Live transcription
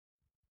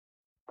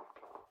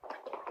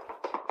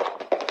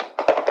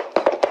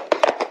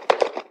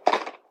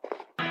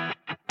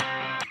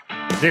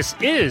This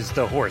is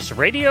the Horse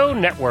Radio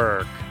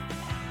Network.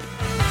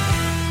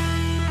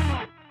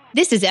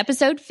 This is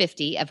episode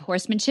 50 of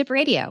Horsemanship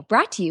Radio,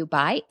 brought to you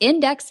by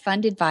Index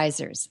Fund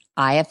Advisors,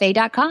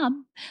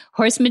 IFA.com.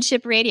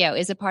 Horsemanship Radio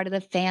is a part of the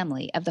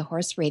family of the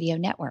Horse Radio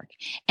Network.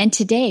 And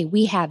today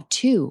we have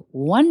two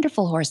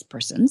wonderful horse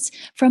persons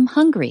from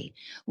Hungary.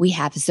 We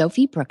have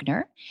Sophie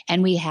Bruckner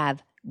and we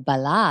have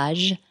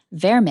Balázs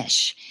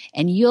Vermes.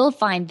 And you'll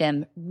find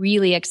them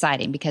really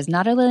exciting because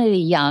not only are they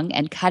young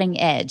and cutting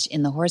edge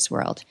in the horse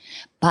world,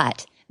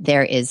 but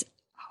there is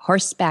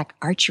horseback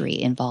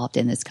archery involved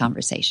in this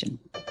conversation.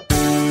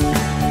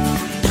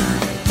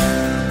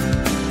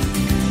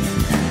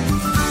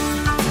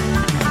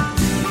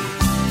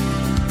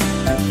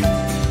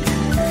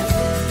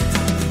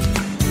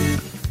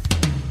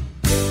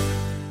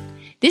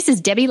 This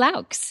is Debbie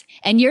Laux,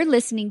 and you're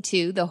listening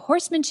to the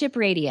Horsemanship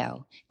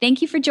Radio.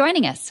 Thank you for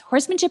joining us.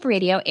 Horsemanship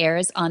Radio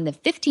airs on the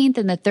 15th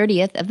and the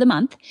 30th of the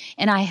month,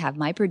 and I have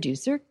my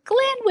producer,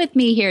 Glenn, with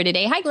me here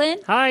today. Hi,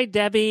 Glenn. Hi,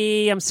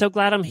 Debbie. I'm so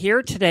glad I'm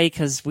here today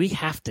because we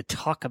have to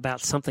talk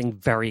about something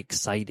very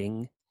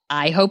exciting.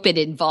 I hope it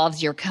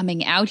involves your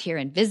coming out here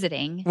and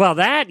visiting. Well,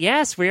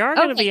 yes, we are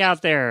going to be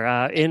out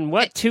there in,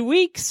 2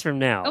 weeks from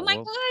now? Oh, my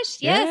gosh.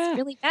 Yes,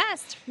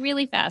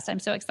 really fast. I'm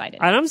so excited.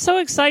 And I'm so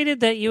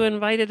excited that you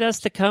invited us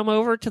to come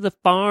over to the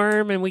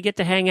farm and we get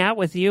to hang out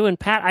with you and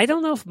Pat. I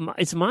don't know if,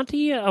 is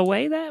Monty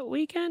away that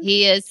weekend?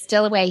 He is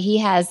still away. He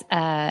has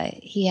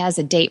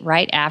a date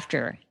right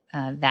after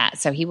that.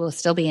 So he will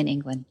still be in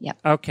England. Yep.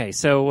 Okay.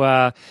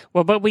 So,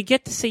 but we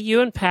get to see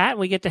you and Pat, and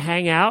we get to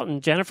hang out,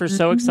 and Jennifer's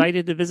so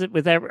excited to visit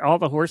with all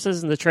the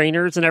horses and the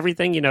trainers and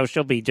everything. You know,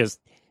 she'll be just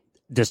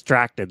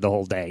distracted the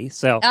whole day.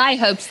 So I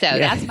hope so. Yeah.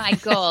 That's my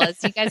goal.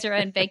 Is you guys are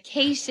on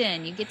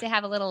vacation. You get to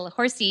have a little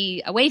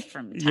horsey away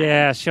from time.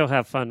 Yeah, she'll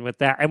have fun with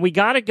that. And we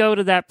got to go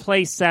to that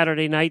place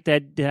Saturday night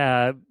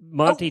that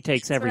Monty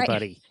takes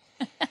everybody.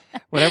 Right.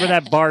 Whatever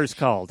that bar's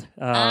called.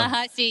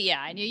 See,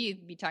 yeah, I knew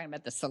you'd be talking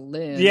about the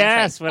saloon.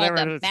 Yes, whatever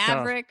the it's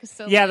Maverick called.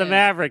 Saloon. Yeah, the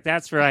Maverick.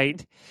 That's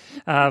right.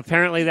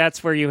 Apparently,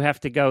 that's where you have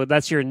to go.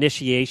 That's your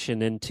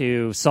initiation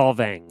into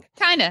Solvang.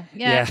 Kind of.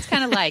 Yeah, it's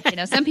kind of like,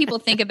 some people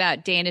think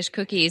about Danish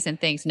cookies and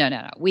things.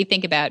 No. We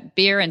think about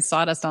beer and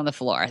sawdust on the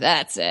floor.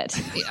 That's it.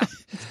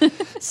 Yeah.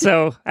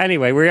 So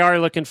anyway, we are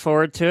looking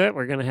forward to it.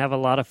 We're going to have a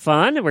lot of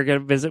fun. We're going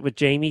to visit with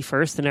Jamie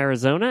first in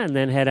Arizona and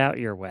then head out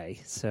your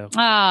way. So,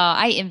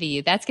 I envy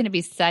you. That's going to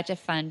be such a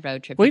fun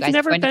road trip. We've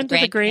never been to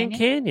the Grand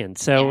Canyon.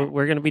 So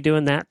we're going to be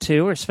doing that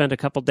too, or spend a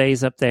couple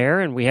days up there.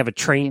 And we have a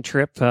train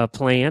trip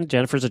planned.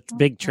 Jennifer's a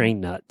big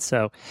train nut.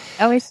 So,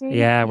 I see.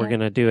 Yeah, we're going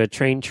to do a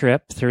train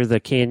trip through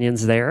the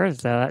canyons there.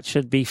 So that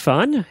should be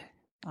fun.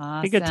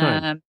 Awesome. Be a good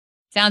time.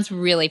 Sounds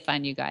really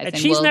fun, you guys. And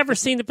she's never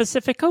seen the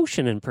Pacific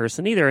Ocean in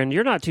person either, and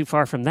you're not too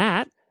far from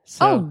that.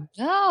 So. Oh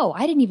no,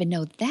 I didn't even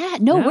know that.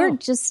 No, we're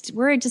just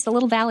a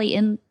little valley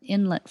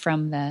inlet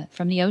from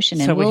the ocean.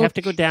 So we have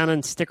to go down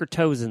and stick our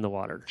toes in the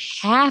water.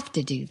 Have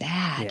to do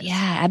that. Yes.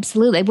 Yeah,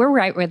 absolutely. We're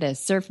right where the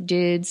surf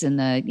dudes and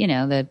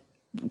the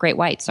great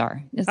whites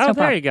are.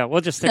 There you go. We'll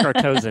just stick our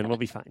toes in. We'll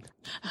be fine.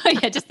 Oh,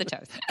 yeah, just the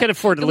toes. Can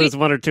afford to lose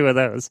one or two of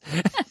those.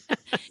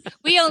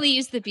 We only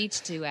use the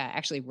beach to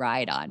actually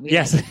ride on.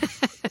 Yes.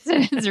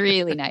 It's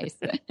really nice.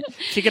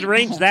 If you could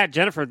arrange that,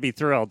 Jennifer would be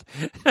thrilled.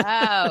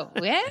 Oh,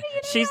 well,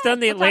 she's done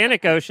the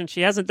Atlantic Ocean.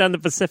 She hasn't done the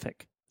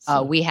Pacific. So.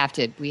 Oh, we have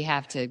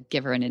to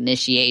give her an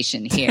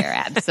initiation here.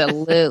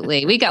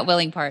 Absolutely. We got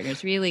willing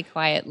partners, really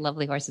quiet,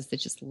 lovely horses that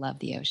just love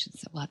the ocean.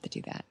 So we'll have to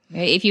do that.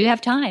 If you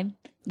have time.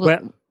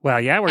 Well,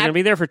 yeah, we're going to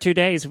be there for 2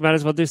 days. We might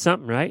as well do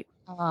something, right?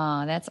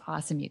 Oh, that's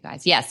awesome, you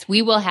guys. Yes,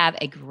 we will have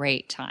a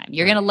great time.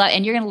 You're going to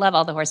love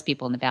all the horse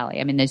people in the valley.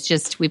 I mean,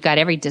 we've got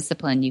every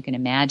discipline you can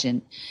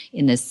imagine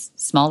in this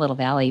small little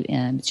valley.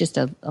 It's just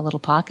a little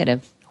pocket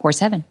of horse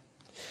heaven.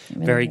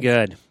 Really Very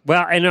good.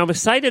 Well, and I'm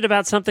excited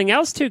about something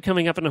else, too,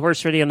 coming up on the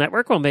Horse Radio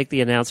Network. We'll make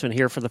the announcement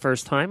here for the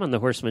first time on the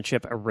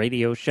Horsemanship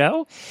Radio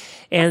Show.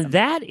 And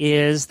that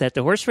is that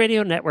the Horse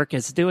Radio Network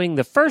is doing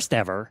the first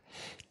ever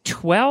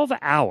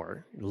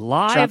 12-hour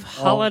live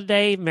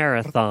holiday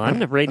marathon,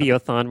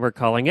 radiothon we're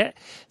calling it,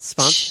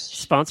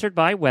 sponsored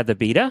by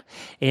Weatherbeeta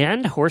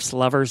and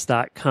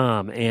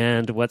horselovers.com.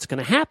 And what's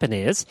going to happen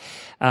is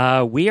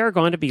we are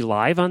going to be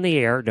live on the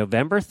air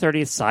November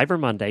 30th, Cyber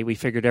Monday. We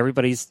figured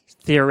everybody's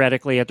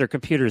theoretically at their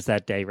computers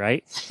that day,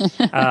 right?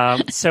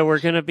 So we're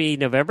going to be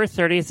November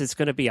 30th. It's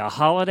going to be a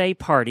holiday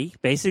party,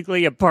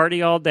 basically a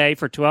party all day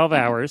for 12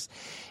 hours.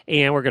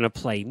 And we're going to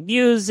play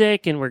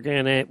music, and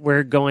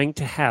we're going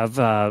to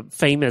have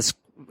famous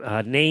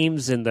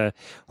names in the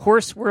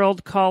horse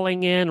world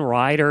calling in,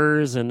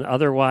 riders and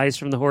otherwise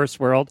from the horse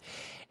world.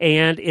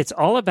 And it's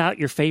all about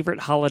your favorite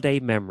holiday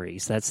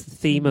memories. That's the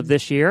theme of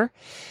this year.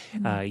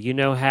 You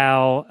know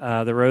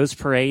how the Rose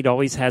Parade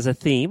always has a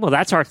theme. Well,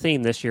 that's our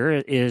theme this year,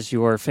 is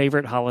your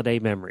favorite holiday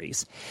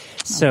memories.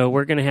 So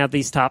we're going to have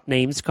these top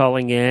names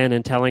calling in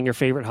and telling your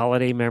favorite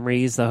holiday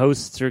memories. The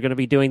hosts are going to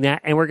be doing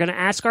that. And we're going to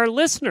ask our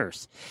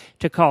listeners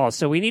to call.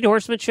 So we need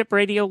Horsemanship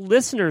Radio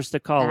listeners to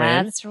call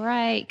in. That's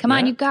right. Come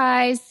on, you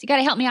guys. You got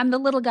to help me. I'm the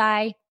little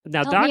guy.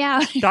 Now, Help me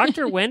out.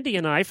 Dr. Wendy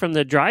and I from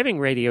the driving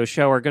radio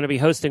show are going to be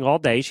hosting all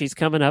day. She's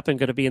coming up and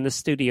going to be in the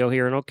studio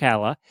here in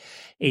Ocala.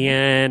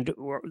 And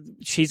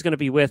she's going to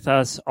be with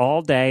us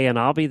all day, and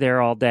I'll be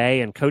there all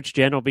day, and Coach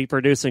Jen will be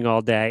producing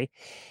all day.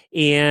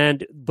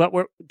 But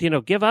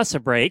give us a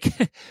break.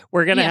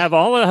 We're going to have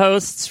all the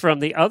hosts from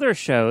the other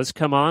shows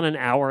come on an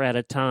hour at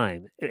a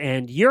time.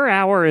 And your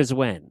hour is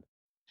when?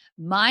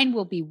 Mine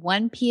will be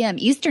 1 p.m.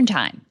 Eastern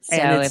time. So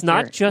and it's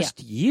not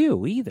just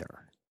you either.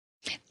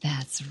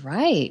 That's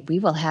right. We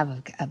will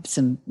have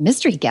some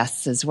mystery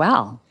guests as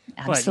well.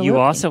 Absolutely. But you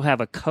also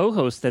have a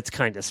co-host that's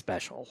kind of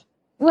special.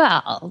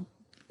 Well,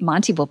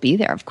 Monty will be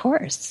there, of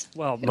course.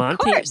 Well,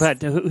 Monty,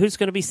 but who's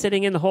going to be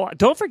sitting in the whole...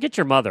 Don't forget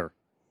your mother.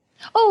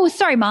 Oh,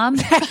 sorry, Mom.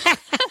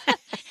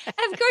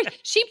 Of course,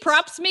 she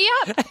props me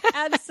up.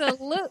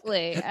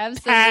 Absolutely.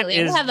 Pat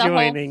is we'll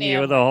joining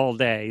you the whole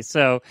day.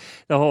 So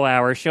the whole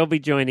hour, she'll be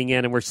joining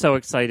in, and we're so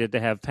excited to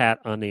have Pat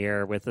on the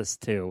air with us,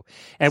 too.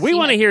 And we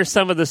want to hear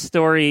some of the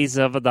stories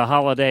of the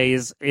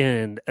holidays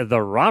in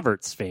the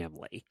Roberts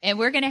family. And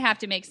we're going to have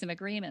to make some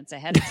agreements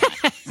ahead of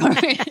time.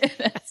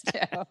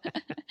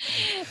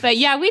 But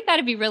yeah, we thought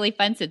it'd be really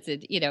fun since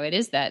it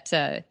is that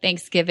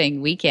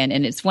Thanksgiving weekend,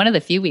 and it's one of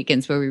the few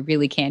weekends where we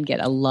really can get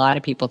a lot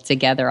of people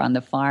together on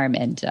the farm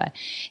and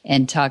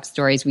talk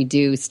stories. We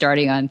do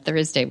starting on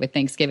Thursday with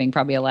Thanksgiving.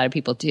 Probably a lot of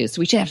people do, so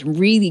we should have some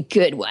really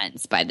good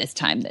ones by this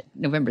time that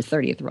November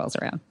 30th rolls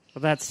around.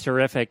 Well, that's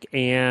terrific,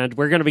 and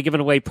we're going to be giving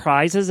away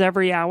prizes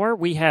every hour.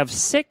 We have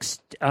 6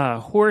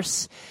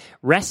 horse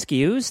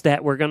rescues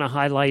that we're going to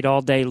highlight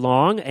all day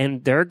long,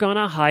 and they're going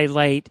to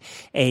highlight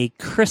a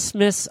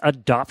Christmas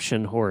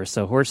adoption horse,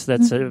 a horse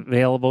that's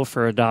available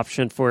for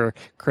adoption for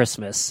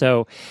Christmas.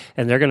 So,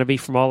 and they're going to be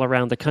from all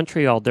around the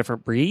country, all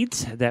different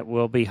breeds that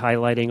we'll be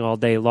highlighting all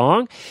day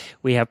long.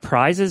 We have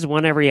prizes,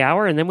 one every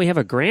hour, and then we have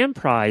a grand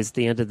prize at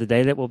the end of the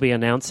day that we'll be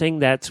announcing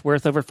that's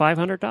worth over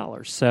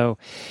 $500. So,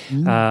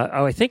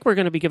 I think we're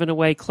going to be giving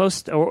away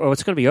it's going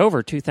to be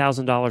over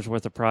 $2,000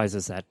 worth of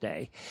prizes that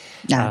day.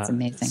 That's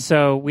amazing.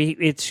 So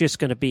it's just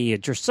going to be a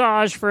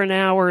dressage for an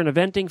hour, an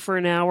eventing for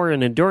an hour,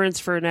 an endurance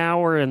for an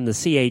hour, and the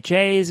CHA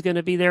is going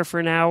to be there for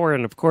an hour,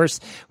 and of course,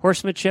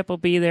 horsemanship will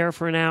be there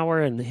for an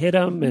hour, and Hit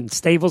 'em and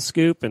Stable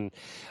Scoop, and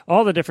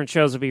all the different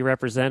shows will be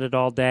represented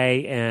all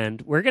day. And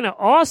we're going to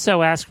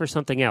also ask for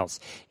something else.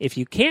 If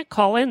you can't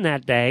call in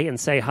that day and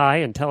say hi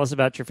and tell us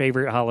about your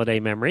favorite holiday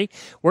memory,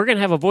 we're going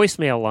to have a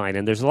voicemail line,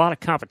 and there's a lot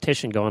of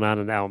competition going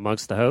on now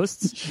amongst the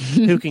hosts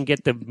who can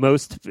get the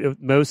most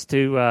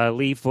to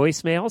leave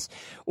voicemails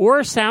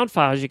or sound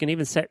files. You can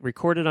even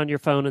record it on your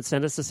phone and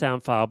send us a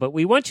sound file. But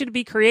we want you to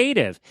be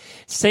creative.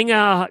 Sing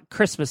a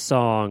Christmas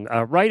song,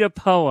 write a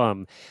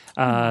poem,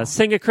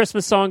 sing a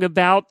Christmas song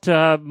about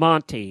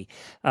Monty,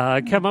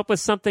 come up with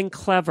something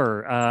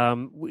clever.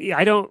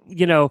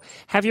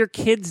 Have your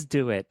kids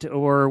do it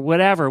or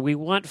whatever. We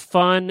want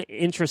fun,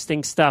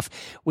 interesting stuff.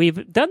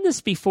 We've done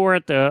this before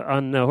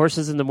on the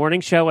Horses in the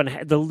Morning show,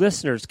 and the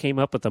listeners came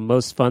up with the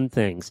most fun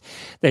things.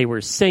 They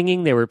were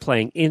singing, they were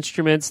playing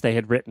instruments, they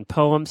had written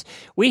poems.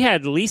 We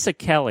had Lisa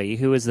Kelly,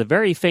 who is the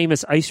very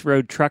famous Ice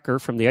Road Trucker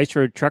from the Ice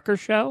Road Trucker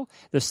show,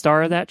 the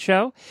star of that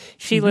show.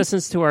 She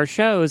listens to our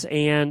shows,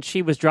 and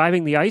she was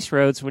driving the ice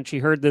roads when she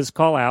heard this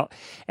call out,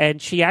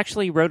 and she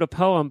actually wrote a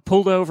poem,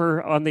 pulled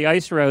over on the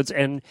ice roads,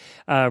 and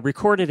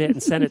recorded it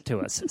and sent it to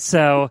us.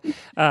 So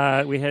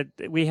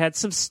we had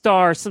some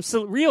stars,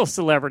 some real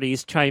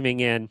celebrities chiming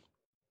in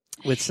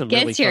with some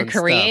really fun your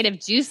creative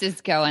stuff.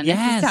 Juices going.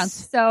 Yes. This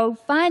sounds so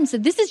fun. So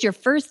this is your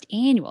first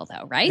annual,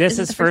 though, right? This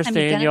is first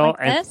annual,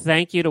 and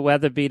thank you to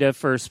WeatherBeta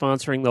for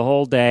sponsoring the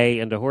whole day,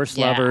 and to Horse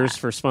Lovers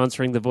for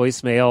sponsoring the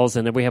voicemails,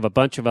 and then we have a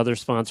bunch of other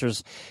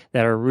sponsors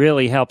that are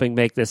really helping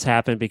make this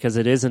happen, because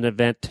it is an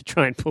event to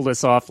try and pull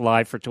this off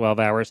live for 12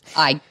 hours.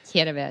 I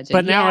can't imagine.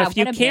 But now, if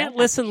you can't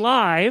listen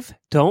live,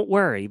 don't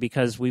worry,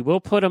 because we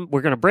will put them.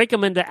 We're going to break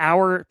them into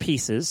hour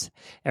pieces.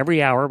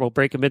 Every hour, we'll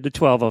break them into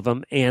 12 of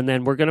them, and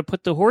then we're going to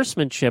put the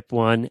horsemanship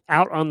one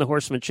out on the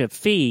horsemanship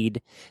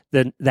feed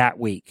that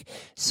week.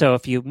 So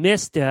if you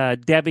missed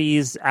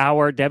Debbie's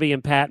hour, Debbie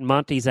and Pat and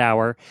Monty's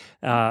hour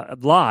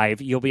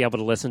live, you'll be able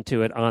to listen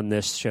to it on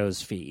this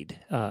show's feed.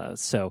 And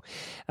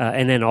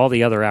then all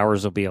the other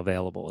hours will be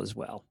available as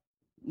well.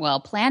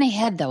 Well, plan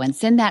ahead, though, and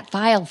send that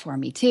file for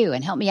me, too,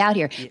 and help me out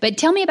here. Yeah. But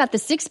tell me about the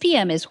 6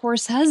 p.m. is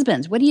Horse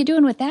Husbands. What are you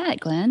doing with that,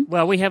 Glenn?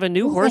 Well, we have a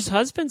new Horse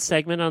Husband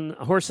segment on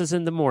Horses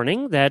in the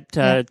Morning that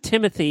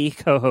Timothy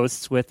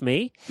co-hosts with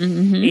me.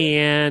 Mm-hmm.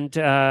 And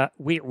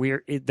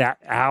we're that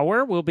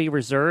hour will be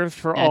reserved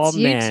for all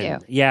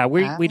men. Too. Yeah,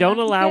 we don't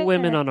allow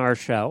women on our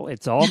show.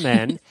 It's all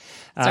men.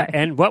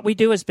 And what we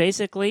do is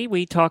basically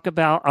we talk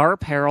about our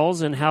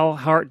perils and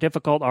how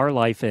difficult our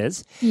life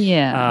is.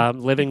 Yeah.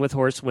 Living with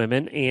horse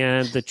women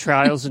and the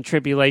trials and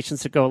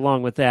tribulations that go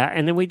along with that.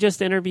 And then we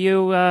just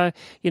interview,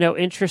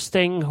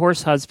 interesting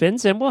horse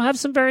husbands, and we'll have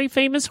some very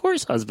famous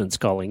horse husbands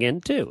calling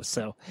in too.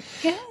 So,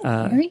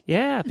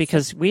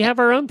 because we have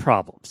our own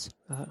problems.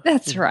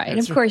 That's right.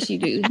 Of course you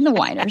do. And the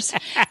whiners.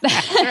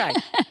 That's right.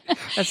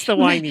 That's the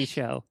whiny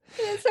show.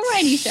 It's a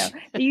whiny show.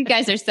 You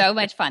guys are so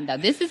much fun, though.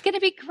 This is going to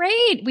be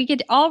great. We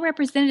get all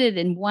represented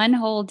in one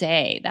whole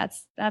day.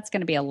 That's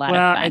going to be a lot of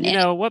fun.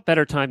 And what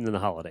better time than the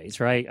holidays,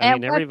 right?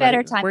 What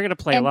better time? We're going to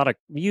play a lot of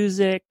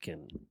music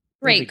and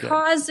great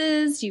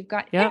causes. You've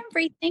got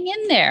everything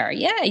in there.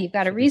 Yeah, you've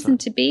got a reason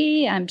to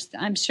be.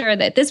 I'm sure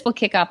that this will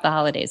kick off the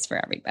holidays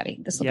for everybody.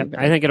 This will be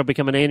I think it'll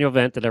become an annual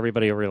event that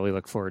everybody will really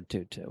look forward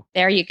to, too.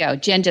 There you go.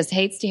 Jen just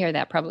hates to hear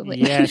that, probably.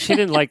 Yeah, she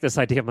didn't like this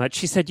idea much.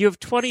 She said, you have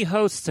 20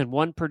 hosts and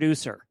one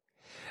producer.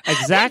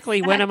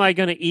 Exactly when am I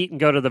going to eat and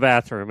go to the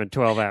bathroom in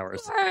 12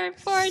 hours?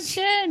 Poor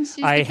Jen.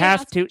 I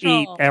have to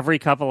eat every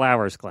couple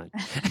hours, Glenn.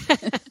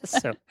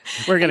 So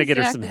we're going to get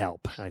her some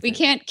help. We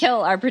can't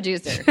kill our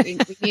producer. We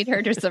need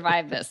her to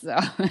survive this. So.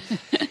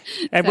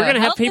 And we're going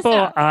to have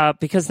people,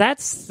 because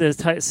that's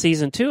the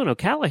season 2 in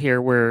Ocala here,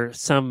 where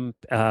some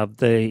of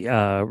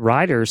the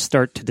riders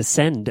start to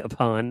descend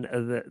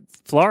upon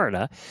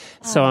Florida.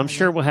 So I'm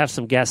sure we'll have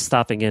some guests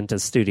stopping into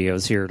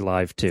studios here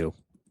live, too.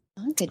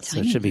 Oh, good so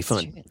it should be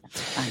fun.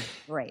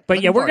 Great.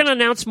 But we're going to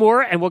announce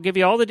more, and we'll give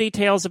you all the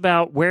details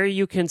about where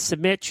you can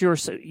submit your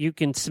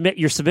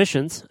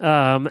submissions,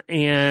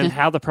 and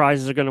how the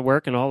prizes are going to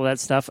work, and all of that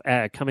stuff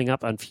coming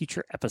up on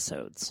future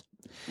episodes.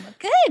 Well,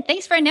 good.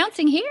 Thanks for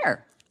announcing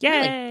here.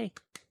 Yay!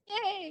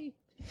 Yay!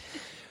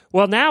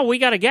 Well, now we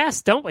got a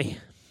guest, don't we?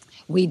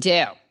 We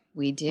do.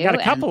 We got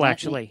a couple,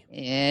 actually.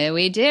 Yeah,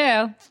 we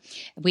do.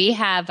 We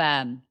have.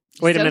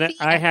 Wait a minute.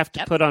 I have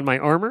to put on my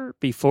armor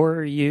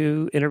before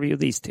you interview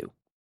these two.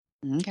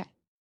 Okay.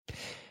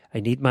 I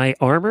need my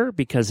armor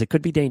because it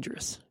could be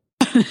dangerous.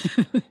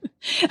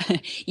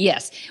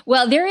 Yes.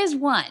 Well, there is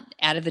one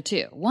out of the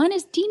two. One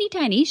is teeny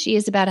tiny. She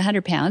is about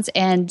 100 pounds.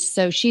 And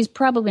so she's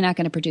probably not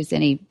going to produce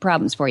any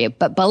problems for you.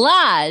 But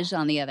Balazs,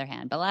 on the other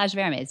hand, Balazs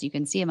Vermes, you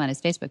can see him on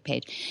his Facebook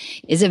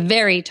page, is a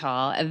very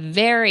tall, a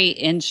very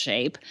in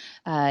shape.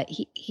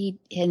 He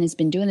has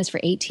been doing this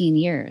for 18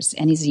 years,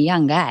 and he's a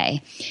young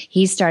guy.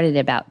 He started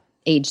about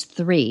age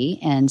 3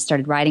 and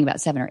started riding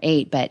about 7 or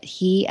 8, but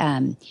he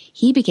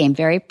became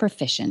very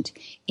proficient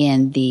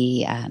in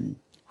the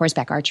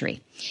horseback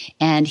archery.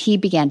 And he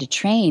began to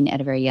train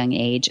at a very young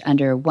age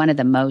under one of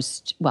the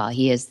most, well,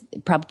 he is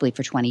probably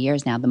for 20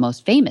 years now, the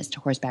most famous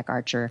horseback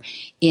archer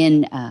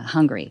in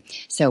Hungary.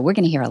 So we're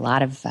going to hear a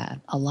lot of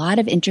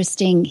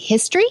interesting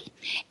history,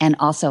 and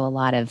also a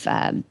lot of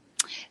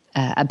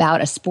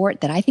about a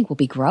sport that I think will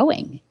be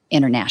growing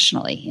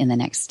internationally in the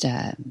next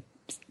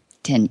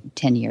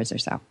 10 years or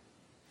so.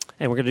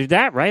 And we're going to do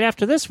that right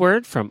after this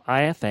word from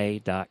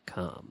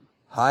IFA.com.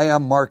 Hi,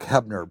 I'm Mark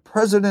Hebner,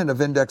 president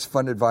of Index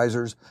Fund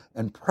Advisors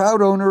and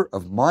proud owner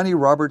of Monty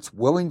Roberts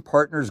Willing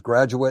Partners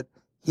graduate,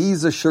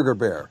 He's a Sugar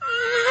Bear.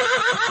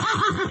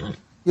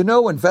 You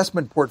know,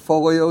 investment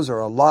portfolios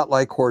are a lot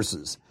like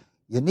horses.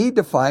 You need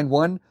to find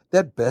one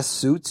that best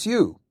suits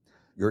you,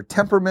 your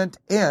temperament,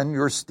 and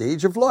your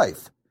stage of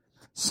life.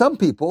 Some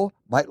people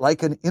might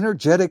like an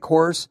energetic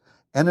horse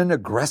and an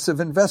aggressive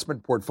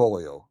investment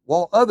portfolio,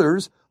 while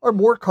others are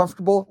more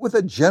comfortable with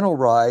a gentle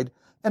ride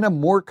and a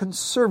more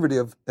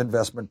conservative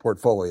investment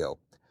portfolio.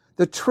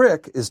 The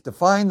trick is to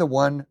find the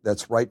one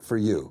that's right for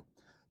you.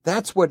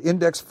 That's what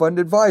Index Fund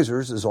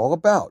Advisors is all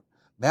about,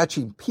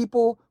 matching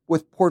people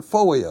with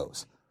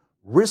portfolios,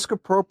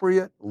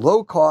 risk-appropriate,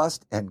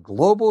 low-cost, and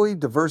globally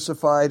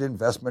diversified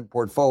investment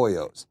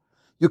portfolios.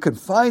 You can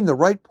find the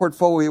right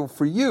portfolio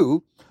for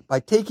you by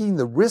taking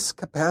the Risk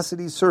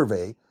Capacity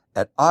Survey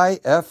at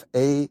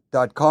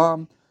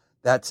IFA.com.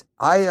 That's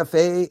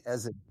IFA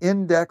as an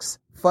Index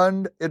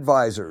Fund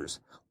Advisors.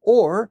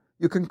 Or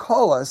you can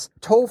call us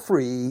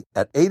toll-free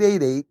at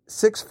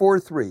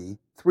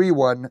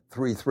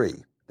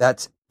 888-643-3133.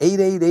 That's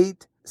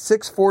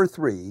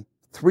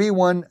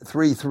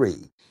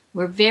 888-643-3133.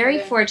 We're very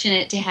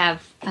fortunate to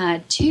have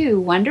 2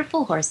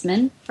 wonderful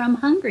horsemen from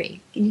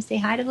Hungary. Can you say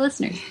hi to the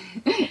listeners?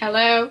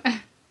 Hello.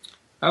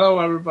 Hello,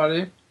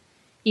 everybody.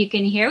 You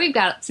can hear we've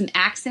got some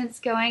accents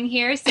going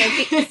here.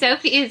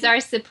 Sophie is our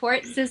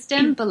support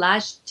system.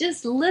 Balazs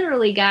just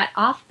literally got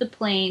off the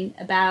plane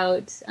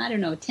about,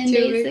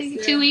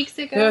 2 weeks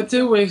ago. Yeah,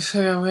 2 weeks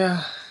ago,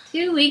 yeah.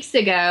 2 weeks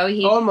ago.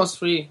 Almost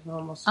three.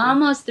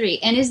 Almost 3.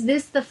 And is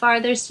this the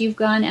farthest you've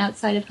gone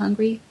outside of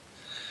Hungary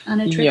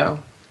on a trip? Yeah.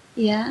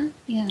 Yeah?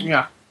 Yeah.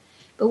 Yeah.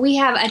 But we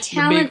have a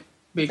talent...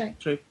 The big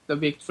trip. A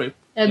big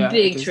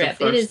trip.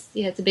 It is,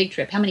 it's a big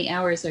trip. How many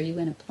hours are you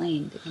in a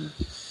plane?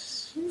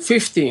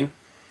 15.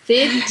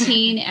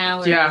 15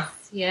 hours. Yeah.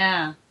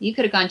 Yeah. You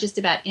could have gone just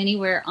about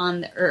anywhere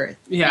on the earth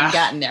and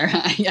gotten there.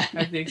 Yeah.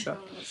 I think so.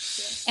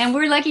 And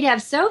we're lucky to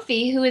have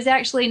Sophie, who is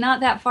actually not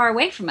that far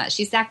away from us.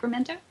 She's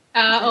Sacramento?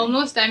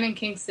 Almost. I'm in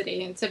King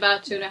City. It's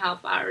about 2.5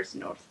 hours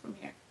north from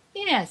here.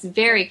 Yes,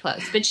 very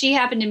close. But she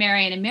happened to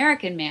marry an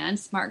American man,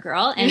 smart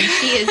girl, and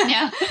she is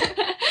now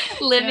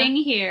living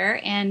here.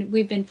 And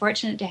we've been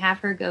fortunate to have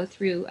her go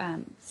through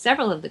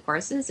several of the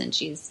courses, and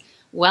she's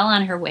well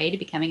on her way to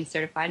becoming a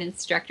certified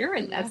instructor,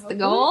 and that's the hopefully.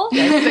 goal.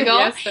 That's the goal.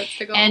 Yes, that's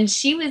the goal. And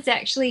she was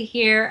actually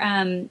here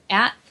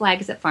at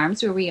Flagstaff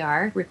Farms, where we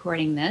are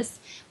recording this,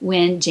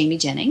 when Jamie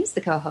Jennings,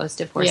 the co-host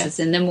of Horses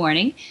in the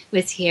Morning,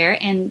 was here,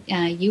 and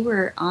you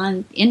were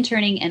on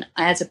interning and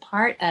as a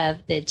part of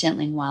the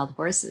Gentling Wild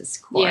Horses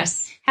course.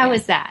 Yes. How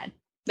was that?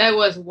 That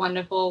was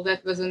wonderful.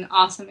 That was an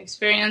awesome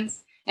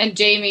experience. And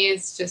Jamie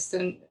is just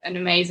an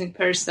amazing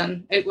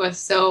person. It was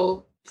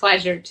so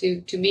pleasure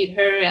to meet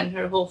her and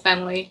her whole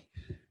family.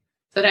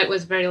 So that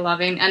was very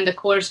loving. And the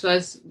course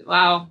was,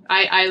 wow,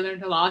 I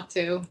learned a lot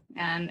too.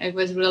 And it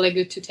was really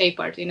good to take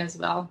part in as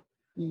well.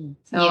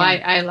 So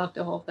I loved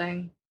the whole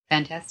thing.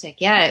 Fantastic.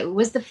 Yeah, it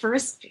was the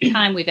first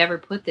time we've ever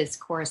put this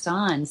course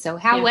on. So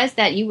how was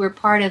that? You were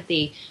part of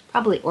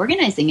probably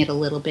organizing it a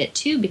little bit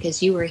too,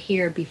 because you were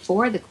here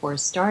before the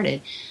course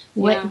started.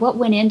 What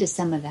went into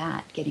some of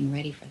that, getting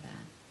ready for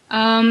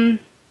that?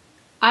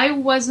 I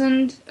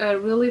wasn't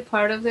really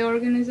part of the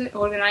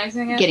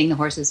organizing it. Getting the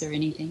horses or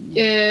anything?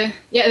 The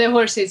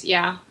horses,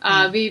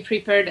 we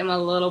prepared them a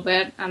little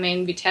bit. I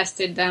mean, we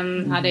tested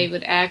them, how they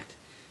would act.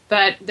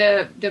 But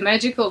the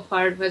magical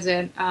part was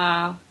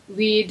that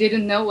we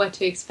didn't know what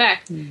to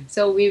expect.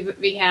 So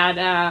we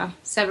had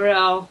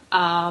several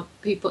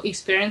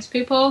experienced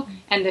people,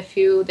 and a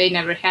few they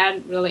never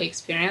had really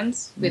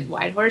experience with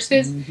white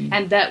horses,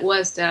 and that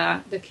was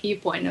the key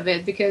point of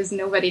it, because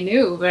nobody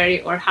knew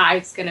where or how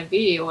it's gonna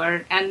be,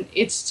 and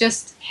it's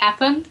just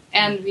happened,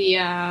 and we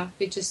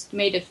just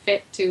made it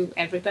fit to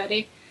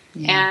everybody,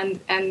 and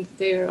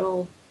they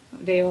all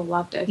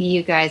loved it.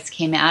 You guys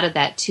came out of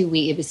that 2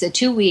 week. It was a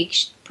 2 week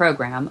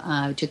program.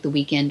 We took the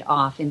weekend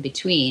off in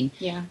between.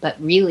 Yeah.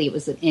 But really, it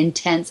was an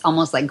intense,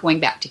 almost like going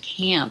back to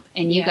camp.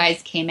 And you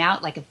guys came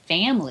out like a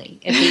family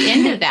at the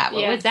end of that.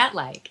 What was that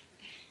like?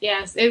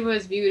 Yes, it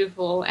was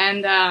beautiful,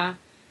 and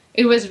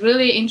it was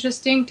really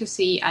interesting to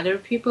see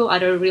other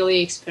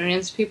really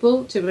experienced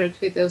people to work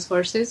with those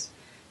horses,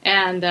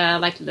 and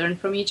learn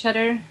from each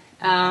other.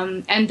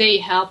 And they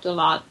helped a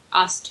lot,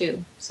 us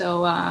too.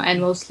 So,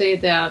 and mostly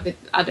the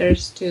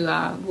others too,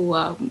 who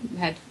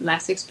had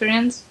less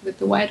experience with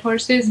the white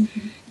horses,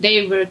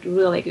 they worked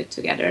really good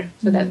together.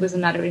 So that was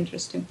another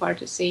interesting part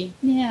to see.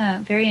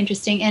 Yeah, very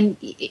interesting. And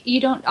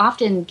you don't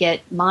often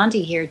get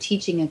Monty here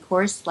teaching a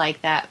course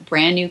like that,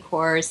 brand new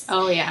course.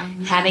 Oh yeah,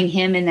 having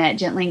him in that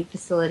Gentling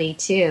facility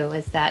too.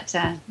 Was that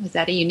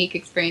a unique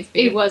experience for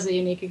you? It was a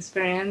unique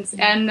experience,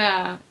 and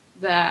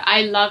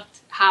I loved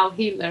how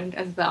he learned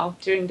as well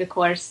during the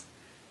course,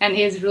 and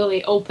he's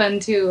really open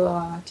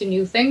to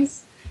new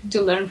things,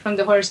 to learn from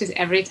the horses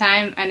every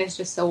time, and it's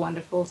just so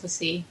wonderful to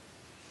see.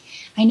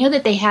 I know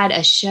that they had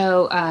a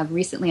show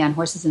recently on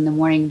Horses in the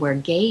Morning where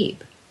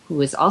Gabe, who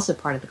was also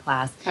part of the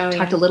class,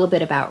 talked a little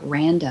bit about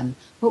Random.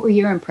 What were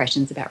your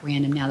impressions about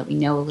Random now that we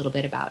know a little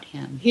bit about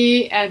him?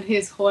 He and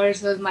his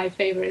horse was my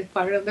favorite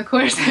part of the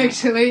course,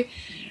 actually.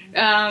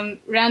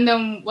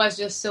 Random was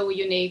just so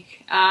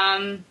unique.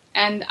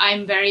 And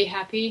I'm very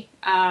happy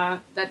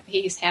that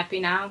he's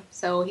happy now.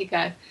 So he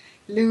got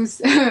loose.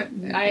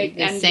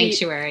 The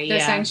sanctuary,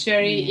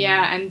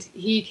 and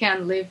he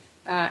can live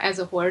as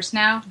a horse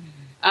now.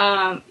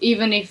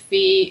 Even if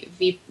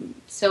we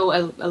saw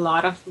a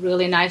lot of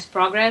really nice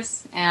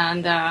progress,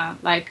 and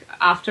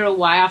after a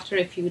while, after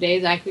a few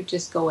days, I could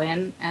just go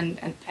in and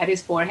pet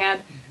his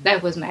forehead.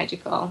 That was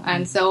magical.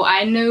 And so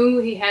I knew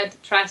he had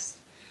trust,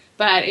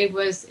 but it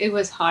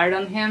was hard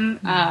on him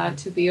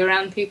to be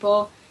around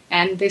people.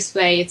 And this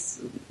way,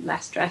 it's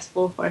less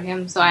stressful for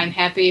him. So I'm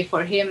happy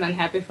for him and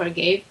happy for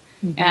Gabe.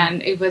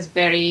 And it was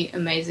very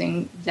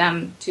amazing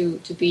them to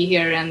be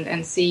here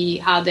and see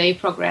how they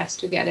progress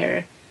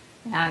together,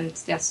 and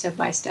step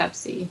by step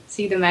see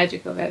the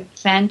magic of it.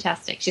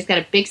 Fantastic. She's got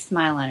a big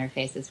smile on her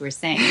face as we're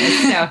saying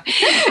this. So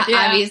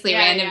obviously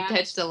Random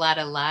touched a lot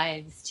of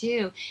lives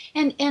too.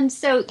 And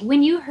so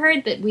when you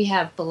heard that we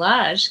have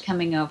Balázs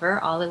coming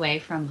over all the way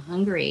from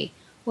Hungary,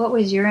 what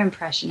was your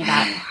impression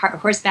about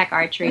horseback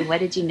archery? What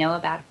did you know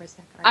about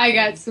horseback archery? I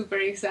got super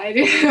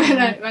excited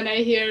when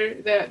I hear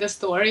the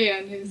story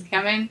and he's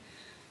coming,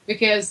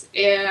 because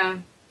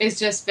it's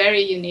just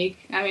very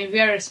unique. I mean,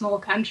 we are a small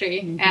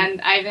country, and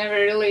I've never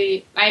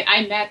really...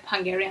 I met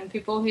Hungarian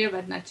people here,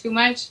 but not too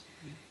much.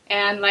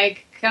 And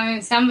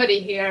coming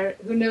somebody here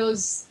who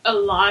knows a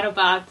lot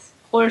about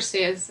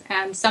horses,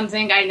 and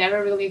something I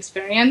never really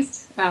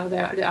experienced,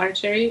 the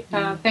archery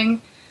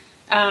thing,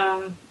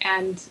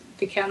 and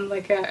become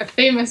a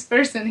famous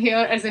person here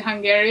as a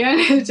Hungarian.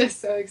 It's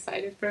just so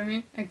exciting for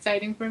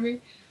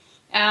me.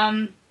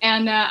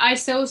 And I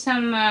saw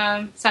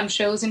some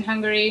shows in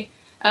Hungary.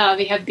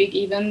 We have big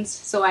events,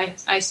 so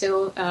I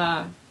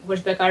saw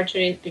horseback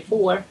archery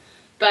before.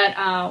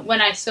 But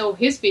when I saw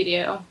his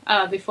video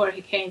before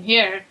he came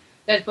here,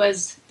 that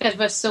was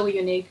so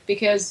unique,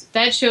 because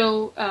that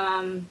show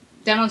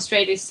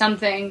demonstrated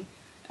something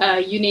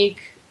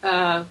unique.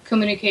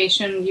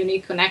 Communication,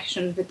 unique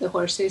connection with the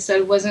horses. So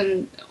it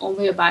wasn't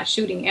only about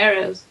shooting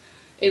arrows.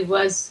 It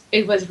was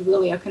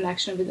really a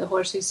connection with the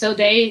horses. So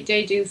they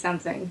do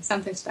something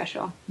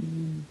special.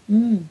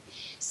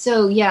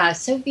 So, yeah,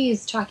 Sophie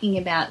is talking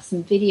about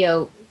some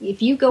video.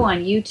 If you go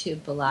on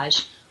YouTube,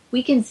 Balazs,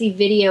 we can see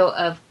video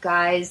of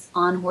guys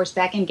on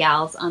horseback and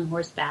gals on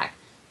horseback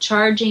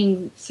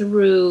charging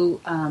through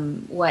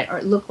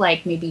what look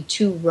like maybe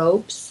two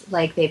ropes,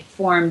 like they've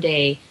formed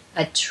a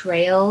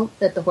trail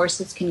that the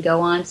horses can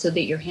go on so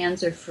that your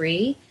hands are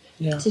free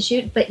to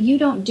shoot. But you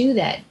don't do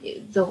that.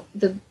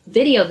 The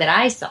video that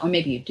I saw, or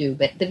maybe you do,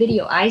 but the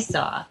video I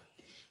saw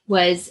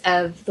was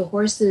of the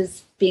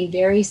horses being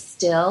very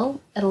still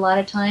at a lot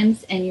of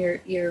times, and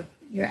you're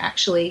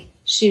actually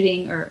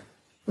shooting, or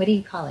what do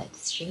you call it?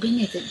 Shooting?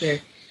 Is it your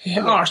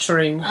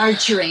Archering.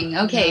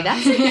 Archering. Okay,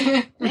 that's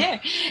it.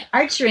 There.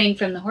 Archering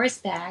from the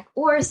horseback,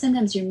 or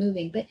sometimes you're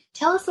moving. But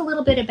tell us a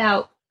little bit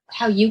about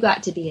how you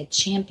got to be a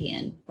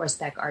champion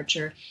horseback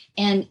archer,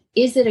 and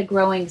is it a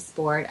growing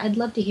sport? I'd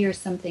love to hear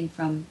something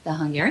from the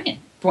Hungarian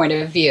point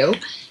of view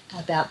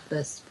about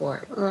the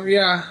sport.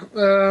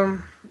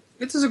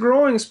 It is a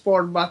growing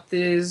sport, but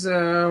it is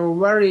a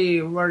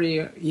very,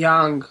 very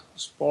young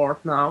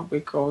sport now,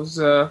 because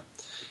it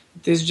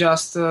is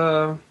just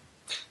our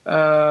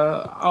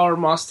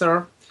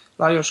master,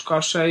 Lajos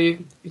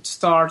Kassai. It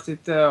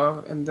started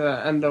in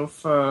the end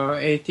of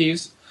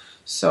 80s.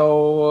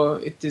 So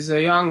it is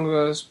a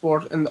young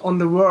sport, and on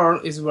the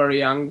world is very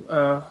young,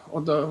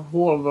 on the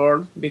whole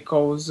world,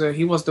 because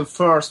he was the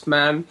first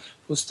man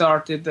who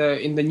started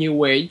in the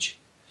new age.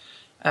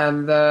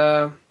 And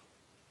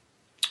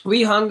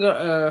we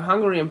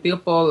Hungarian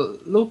people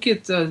look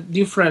at a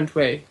different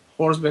way,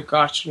 horseback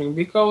archery,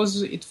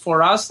 because it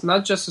for us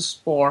not just a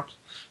sport.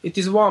 It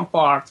is one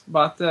part,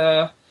 but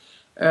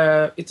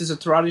it is a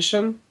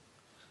tradition,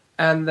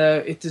 and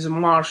it is a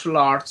martial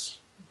arts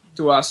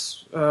to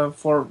us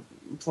for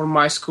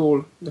my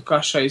school, the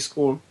Kassai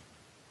school.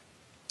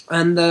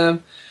 And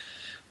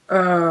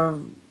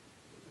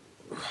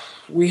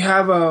we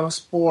have a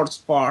sports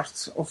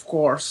part, of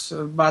course,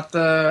 but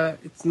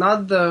it's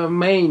not the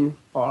main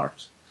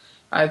part.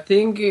 I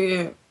think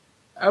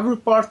every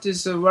part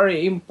is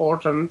very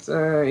important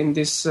in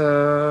this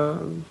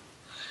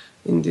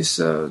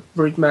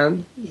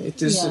treatment.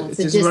 It is it's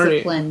it a is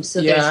discipline.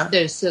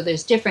 very,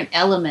 there's different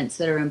elements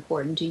that are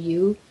important to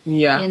you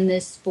in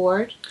this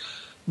sport.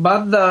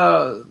 But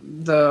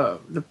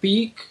the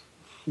peak,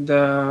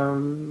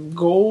 the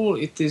goal,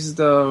 it is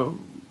the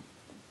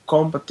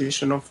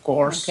competition, of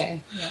course.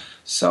 Okay. Yeah.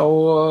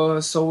 So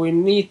we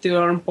need to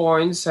earn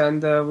points,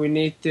 and we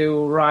need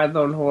to ride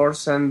on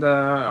horse and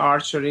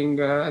archering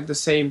at the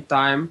same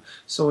time.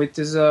 So it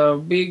is a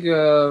big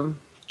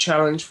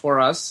challenge for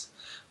us.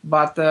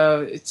 But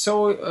it's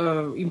so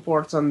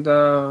important,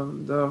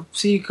 the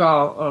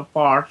physical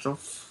part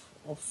of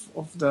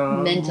the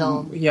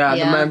mental.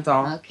 the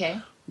mental. Okay.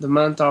 The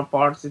mental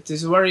part. It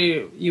is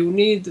you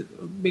need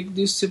big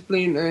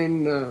discipline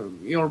in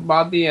your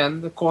body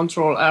and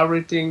control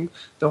everything,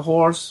 the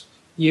horse,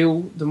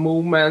 the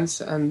movements,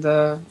 and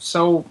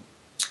so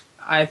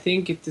I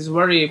think it is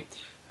very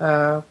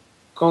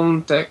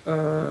complete.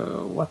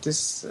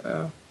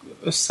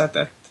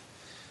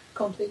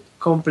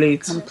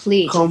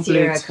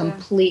 You're a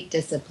complete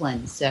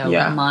discipline. So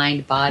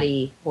mind,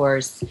 body,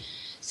 horse.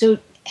 So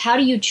how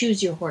do you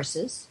choose your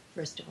horses,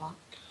 first of all?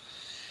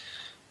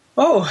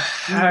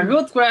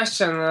 Good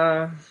question.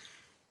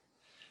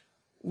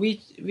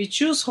 We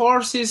choose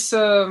horses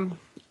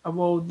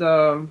about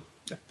the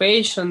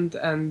patient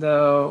and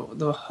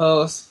the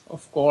health,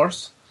 of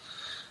course,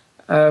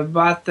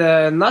 but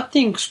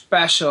nothing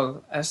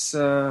special as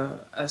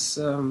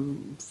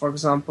for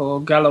example,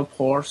 gallop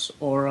horse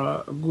or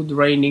a good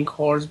reining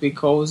horse,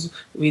 because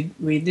we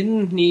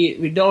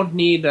don't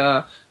need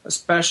a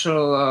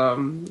special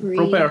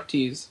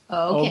properties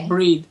or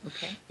breed,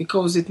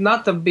 because it's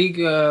not a big.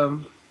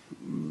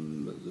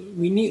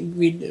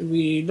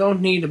 We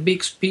don't need a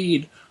big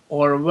speed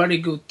or very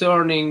good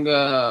turning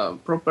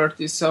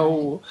property.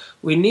 So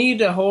we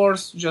need a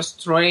horse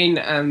just train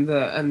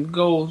and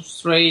go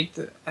straight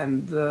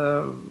and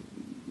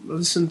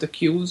listen to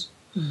cues.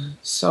 Mm-hmm.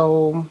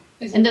 So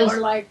is it more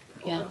like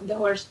the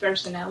horse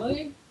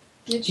personality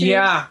you choose?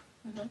 Yeah.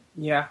 Mm-hmm.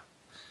 Yeah.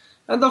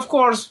 And of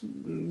course,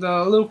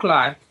 the look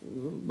like,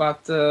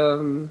 but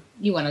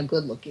you want a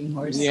good-looking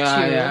horse too.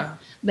 Yeah.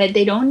 But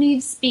they don't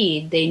need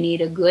speed. They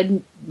need a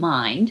good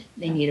mind.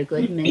 They need a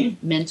good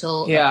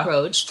mental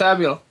approach.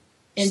 Stable.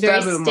 And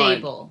very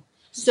stable. Mind.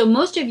 So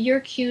most of your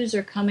cues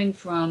are coming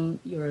from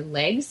your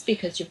legs,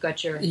 because you've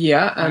got your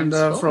and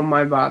from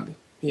my body.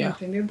 Yeah. And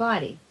from your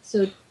body.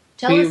 So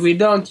tell us. We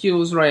don't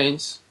use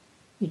reins.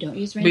 You don't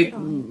use reins at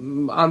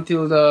all?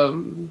 Until the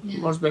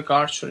horseback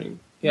archery.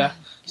 Yeah.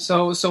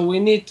 So we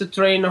need to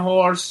train a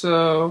horse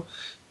to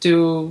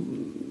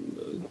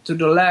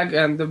the leg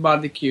and the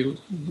body cue.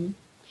 Mm-hmm.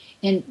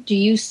 And do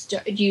you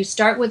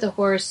start with a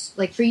horse,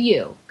 like for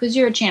you, because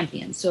you're a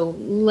champion, so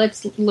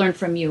let's learn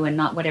from you and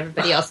not what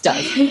everybody else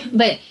does.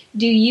 But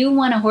do you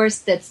want a horse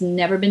that's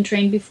never been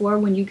trained before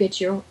when you get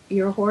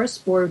your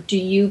horse, or do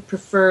you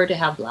prefer to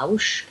have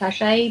Lajos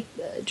Kassai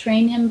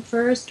train him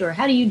first, or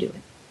how do you do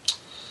it?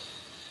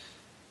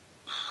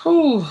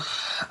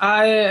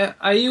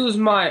 I use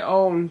my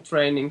own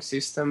training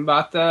system,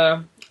 but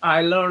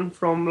I learned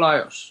from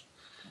Lajos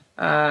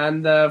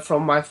and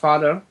from my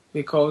father,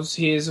 because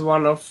he is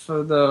one of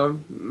the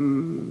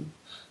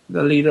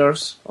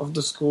leaders of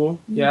the school.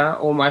 Yeah,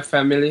 all my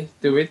family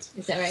do it.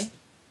 Is that right?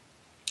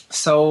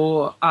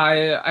 So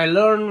I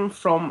learn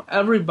from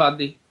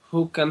everybody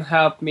who can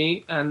help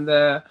me and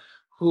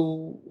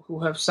who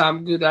have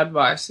some good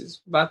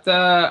advices. But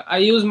I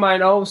use my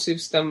own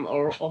system,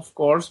 of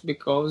course,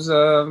 because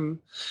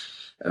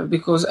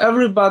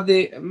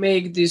everybody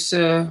make this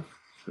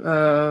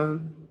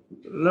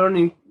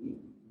learning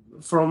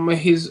from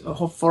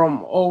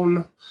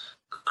own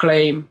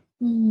claim.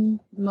 Mm-hmm.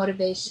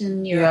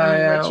 Motivation,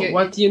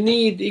 what you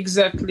need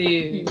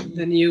exactly.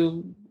 Then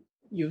you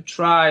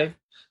train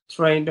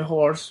the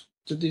horse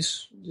to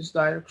this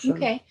direction.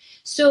 Okay,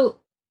 so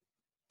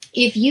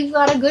if you've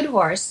got a good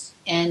horse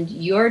and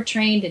you're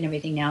trained and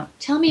everything now,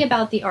 tell me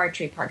about the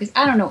archery part, because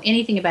I don't know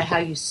anything about how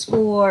you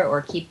score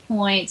or keep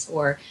points,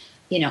 or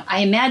I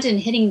imagine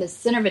hitting the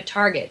center of a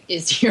target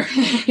is your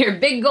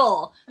big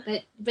goal.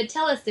 But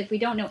tell us, if we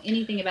don't know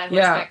anything about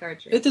horseback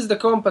archery. It is the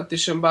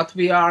competition, but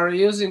we are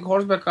using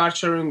horseback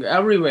archery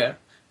everywhere.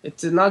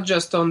 It's not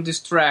just on this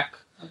track.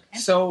 Okay.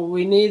 So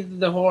we need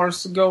the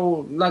horse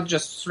go not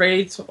just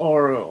straight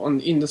or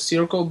in the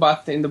circle,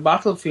 but in the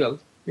battlefield,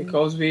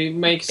 because we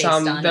make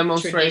some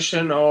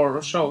demonstration tradition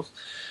or shows.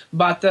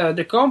 But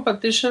the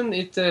competition,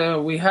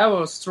 we have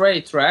a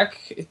straight track.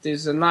 It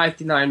is a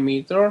 99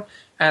 meter,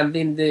 and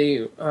in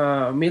the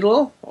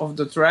middle of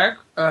the track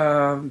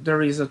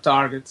there is a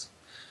target,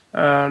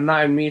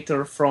 9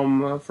 meter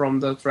from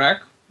the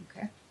track.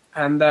 Okay.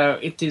 And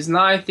it is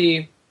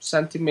 90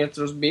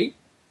 centimeters big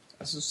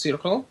as a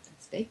circle.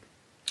 That's big.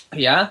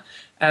 Yeah,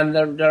 and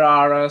there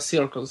are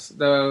circles.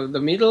 The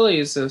middle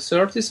is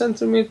 30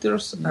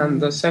 centimeters,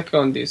 and the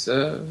second is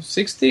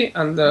 60,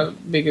 and the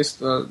biggest,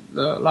 the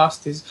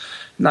last is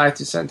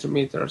 90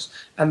 centimeters.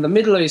 And the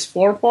middle is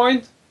 4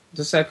 points,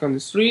 the second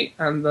is 3,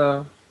 and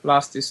the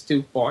last is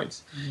 2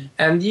 points.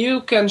 And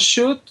you can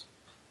shoot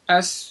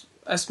as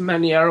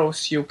many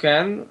arrows you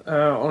can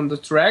on the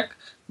track,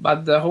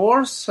 but the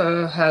horse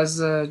has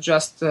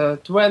just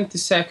 20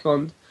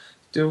 seconds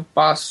to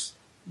pass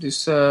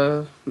this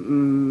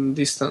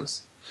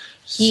distance.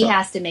 He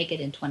has to make it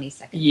in 20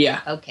 seconds.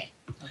 Yeah. Okay.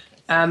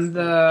 And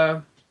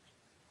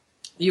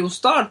you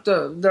start.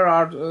 There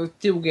are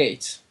 2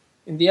 gates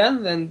in the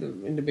end and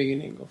in the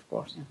beginning, of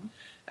course. Uh-huh.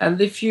 And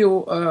if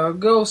you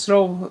go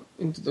through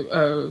into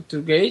the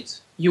 2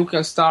 gates, you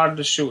can start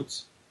the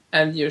shoots,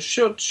 and you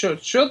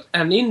shoot,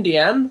 and in the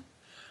end,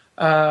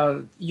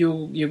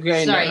 you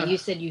gain. Sorry, you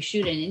said you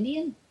shoot an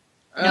Indian?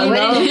 No.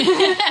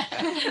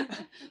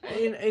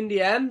 in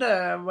the end,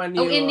 when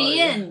you. Oh, in the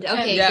end.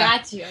 Okay,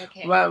 got you.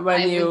 Okay. My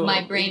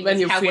brain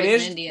was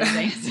cowboys and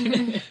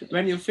Indians.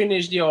 When you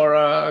finished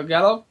your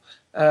gallop,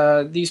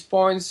 these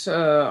points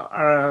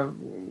are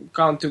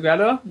count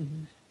together,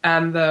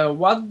 and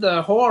what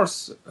the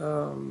horse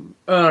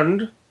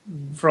earned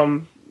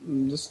from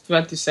this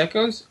 20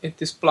 seconds,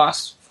 it is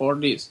plus for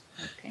this.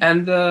 Okay.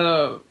 And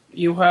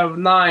you have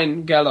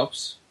 9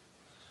 gallops,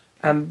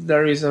 and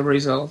there is a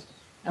result.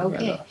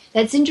 Okay.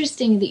 That's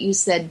interesting that you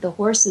said the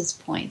horse's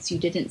points. You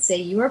didn't say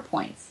your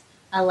points.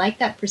 I like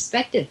that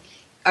perspective.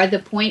 Do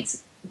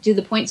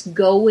the points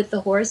go with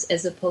the horse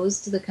as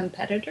opposed to the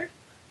competitor?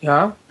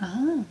 Yeah.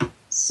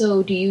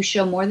 So do you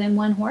show more than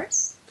one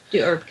horse?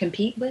 Or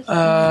compete with?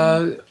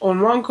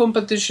 On one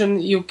competition,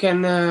 you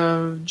can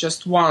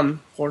just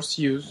one horse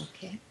use.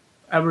 Okay.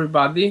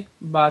 Everybody,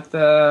 but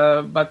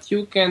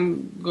you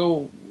can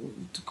go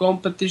to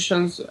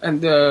competitions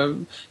and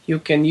you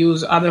can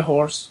use other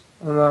horse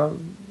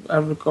on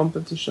every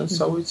competition.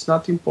 So it's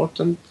not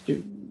important.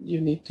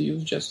 You need to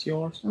use just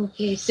yours.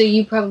 Okay, so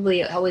you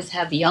probably always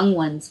have young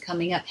ones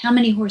coming up. How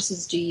many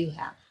horses do you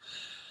have?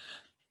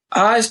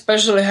 I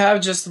especially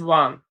have just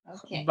one.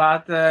 Okay.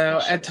 But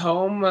at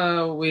home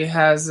we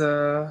have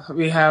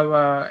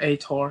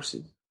 8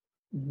 horses.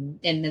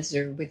 And those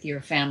are with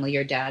your family,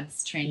 your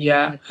dad's training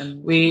with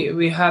them?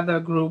 We had a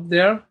group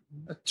there,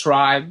 a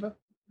tribe,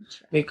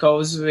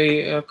 because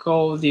we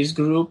call these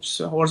groups,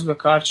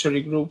 horseback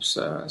archery groups,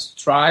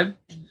 tribe.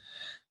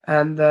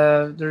 And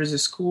there is a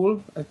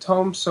school at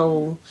home,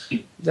 so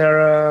there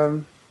are,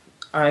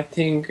 I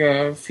think,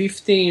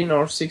 15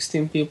 or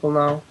 16 people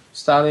now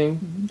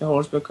studying the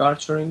horseback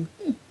archery.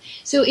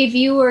 So if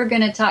you were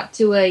going to talk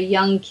to a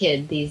young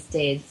kid these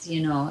days,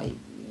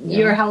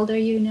 you're how old are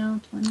you now?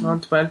 20? I'm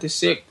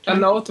 26.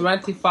 No,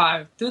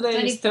 25.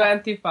 Today is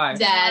 25.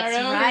 That's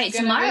right.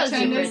 Tomorrow's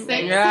your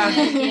birthday. Yeah.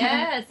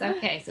 Yes.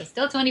 Okay. So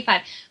still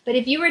 25. But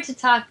if you were to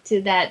talk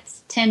to that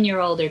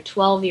 10-year-old or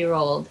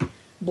 12-year-old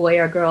boy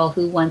or girl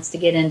who wants to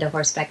get into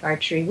horseback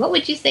archery, what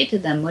would you say to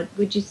them? What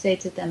would you say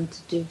to them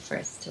to do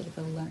first to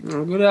go learn?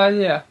 Good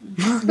idea.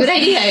 Good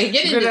idea.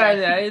 Good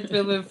idea. It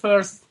will be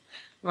first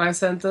my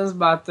sentence,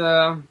 but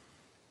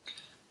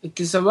it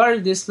is a very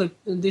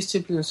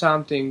disciplined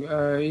something.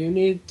 You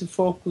need to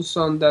focus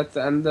on that,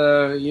 and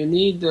you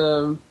need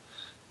to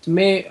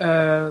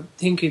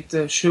think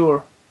it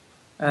sure.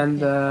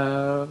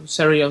 and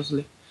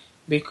seriously,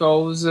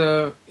 because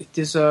it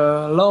is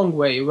a long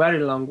way, very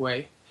long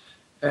way.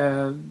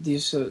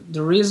 The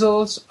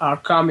results are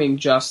coming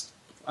just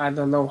I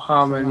don't know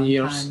how many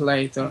years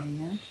later.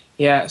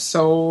 Yeah,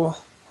 so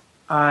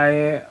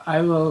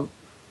I will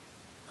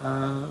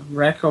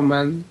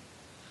recommend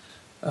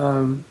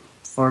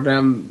for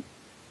them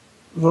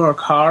work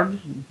hard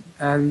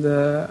and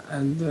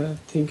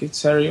think it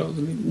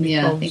seriously.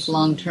 Yeah, I think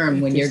long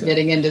term when you're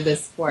getting into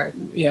this sport.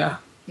 Yeah.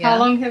 How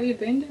long have you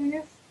been doing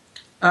this?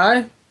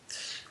 I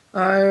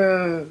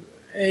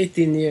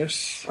 18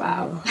 years.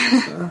 Wow.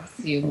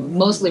 You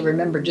mostly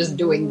remember just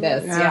doing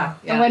this. Yeah.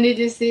 And when did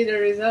you see the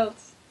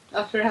results?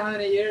 After how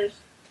many years?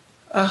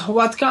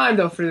 What kind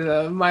of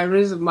result?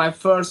 My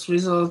first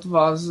result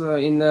was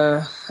in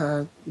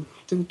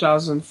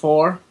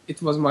 2004.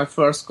 It was my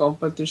first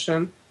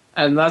competition,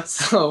 and not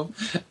so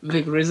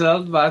big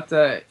result, but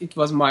it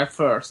was my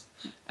first.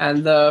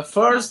 And the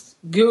first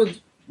good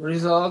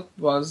result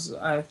was,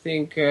 I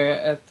think,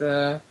 at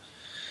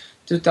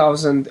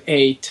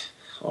 2008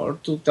 or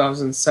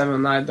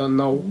 2007, I don't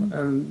know.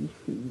 And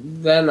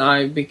then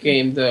I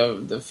became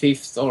the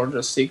fifth or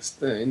the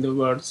sixth in the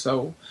world.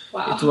 So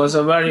it was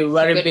a very,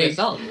 very big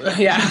result.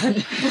 Yeah,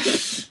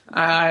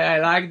 I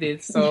liked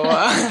it. So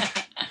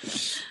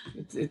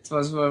it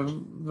was a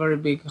very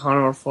big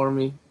honor for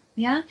me.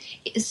 Yeah.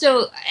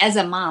 So, as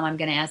a mom, I'm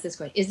going to ask this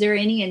question: is there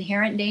any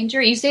inherent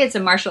danger? You say it's a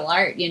martial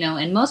art,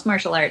 and most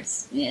martial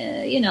arts,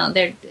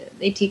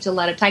 they teach a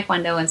lot of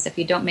taekwondo and stuff.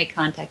 You don't make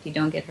contact, you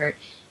don't get hurt.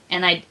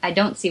 And I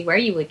don't see where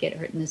you would get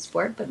hurt in this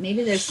sport, but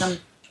maybe there's some...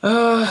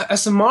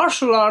 As a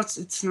martial arts,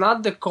 it's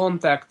not the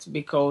contact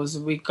because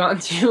we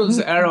can't use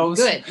arrows.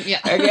 Good, yeah.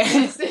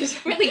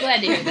 Really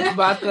glad to hear that.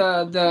 But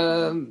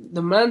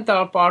the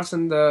mental parts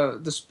and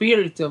the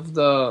spirit of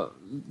the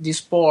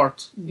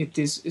sport, it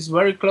is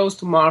very close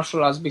to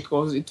martial arts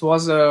because it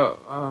was a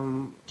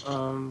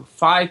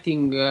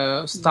fighting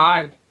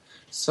style.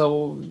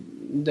 So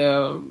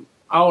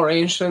our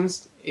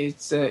ancients,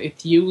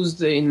 it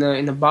used in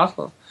a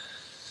battle.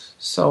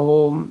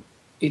 So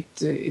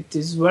it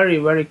is very,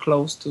 very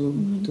close to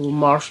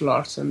martial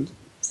arts and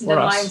for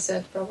us.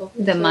 Mindset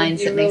probably. The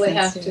mindset you really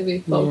makes sense have to be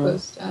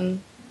focused and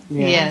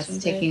yes,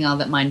 taking all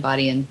that mind,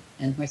 body, and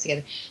horse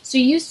together. So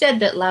you said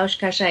that Laush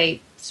Kashai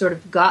sort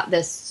of got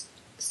this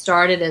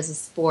started as a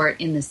sport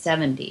in the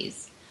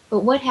 70s.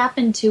 But what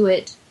happened to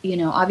it?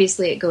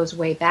 Obviously it goes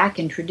way back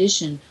in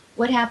tradition.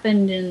 What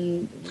happened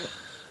in...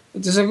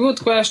 It is a good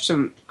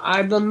question.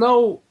 I don't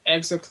know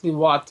exactly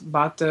what,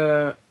 but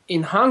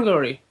in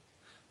Hungary,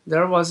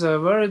 there was a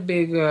very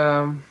big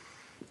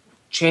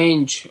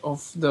change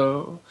of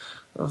the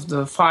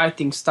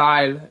fighting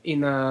style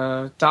in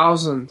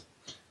 1000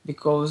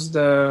 because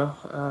the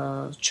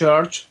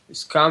church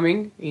is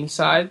coming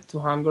inside to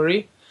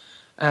Hungary,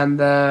 and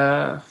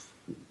the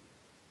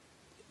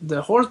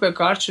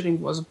horseback archery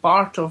was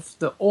part of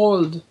the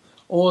old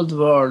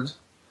world,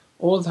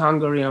 old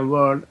Hungarian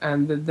world,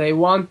 and they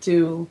want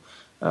to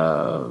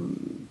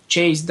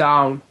chase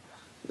down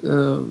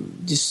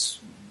this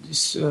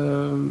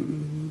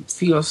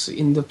feels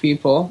in the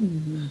people.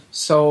 Mm-hmm.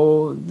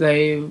 So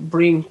they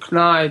bring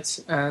knights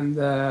and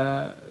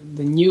the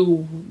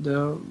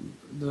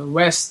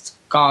West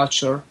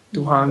culture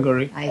to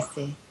Hungary. I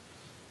see.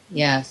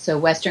 Yeah. So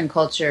Western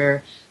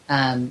culture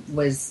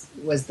was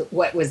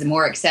what was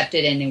more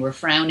accepted, and they were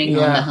frowning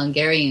on the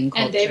Hungarian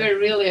culture. And they were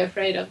really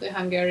afraid of the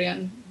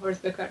Hungarian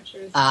horseback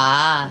archers.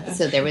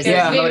 So there was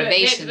this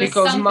motivation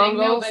because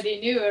Mongols nobody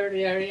knew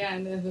earlier. Yeah,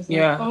 and it was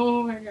like,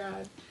 oh my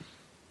god.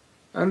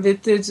 And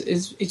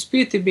it's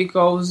pity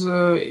because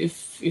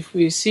if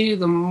we see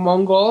the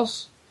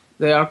Mongols,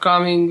 they are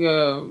coming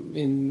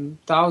in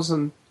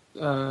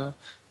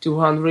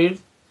 1200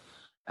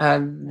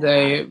 and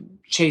they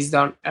chase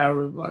down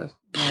everybody.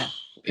 Yeah,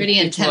 pretty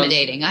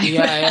intimidating.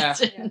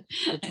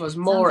 It was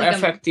more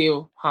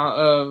effective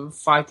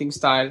fighting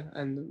style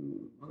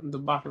and the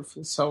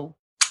battlefield. So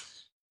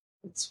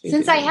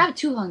since I have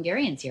two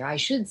Hungarians here, I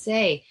should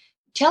say,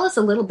 tell us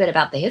a little bit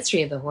about the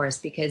history of the horse,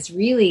 because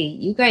really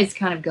you guys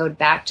kind of go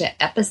back to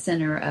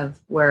epicenter of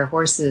where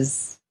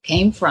horses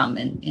came from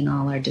in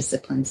all our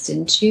disciplines,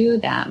 didn't you?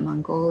 That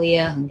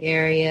Mongolia,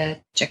 Hungary,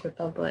 Czech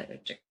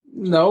Republic.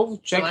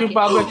 Czech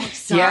Republic. Oh,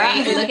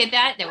 sorry, look at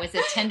that. There was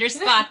a tender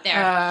spot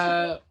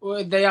there.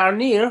 They are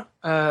near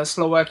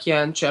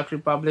Slovakia and Czech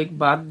Republic,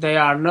 but they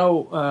are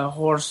no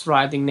horse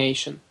riding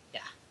nation.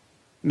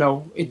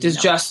 No, it is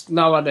just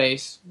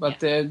nowadays,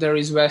 but there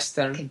is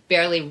Western. Could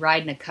barely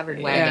ride in a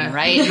covered wagon,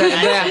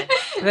 right?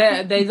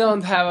 They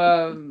don't have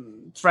a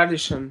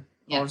tradition,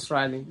 horse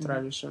riding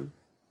tradition.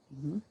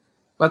 Mm-hmm.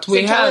 But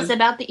we tell us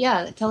about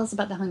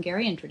the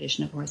Hungarian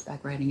tradition of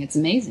horseback riding. It's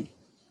amazing.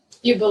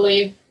 You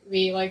believe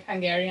we, like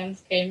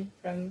Hungarians, came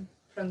from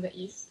the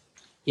east?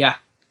 Yeah.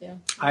 Yeah,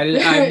 I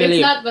believe.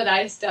 It's not what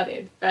I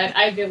studied, but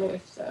I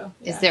believe so.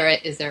 Yeah.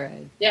 Is there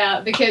a?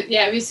 Yeah, because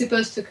we're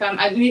supposed to come.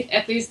 At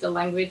least the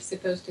language is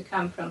supposed to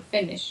come from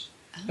Finnish,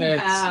 and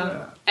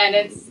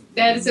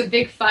that is a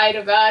big fight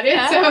about it.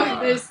 So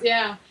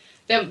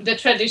the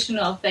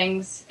traditional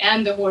things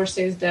and the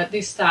horses,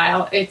 this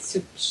style,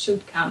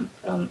 should come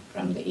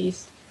from the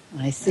east.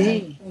 I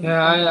see.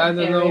 Yeah, I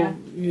don't know.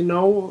 You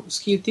know,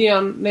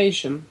 Scythian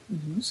nation,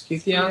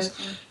 Scythians.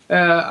 Yes.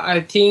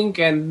 I think,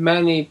 and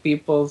many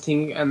people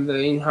think, and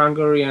in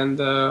Hungary, and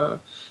the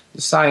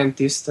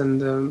scientists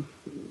and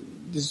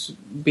these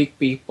big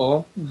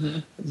people,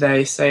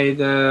 they say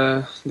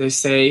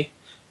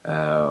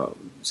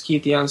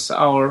Scythians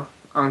our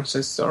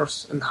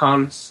ancestors and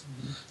Huns.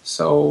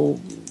 So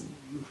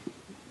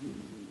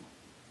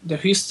the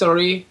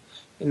history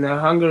in the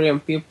Hungarian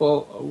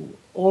people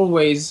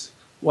always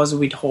was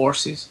with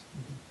horses.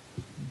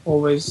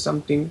 Always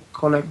something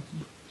connected.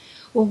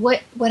 Well,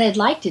 what I'd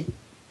like to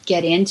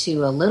get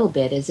into a little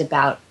bit is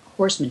about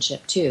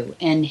horsemanship too,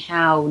 and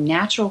how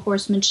natural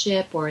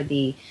horsemanship or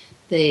the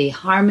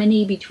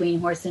harmony between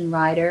horse and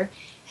rider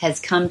has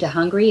come to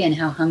Hungary, and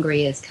how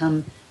Hungary has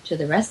come to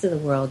the rest of the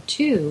world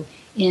too,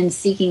 in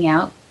seeking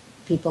out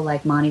people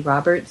like Monty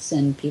Roberts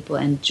and people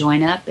and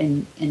join up,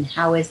 and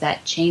how is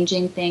that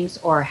changing things,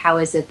 or how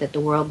is it that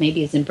the world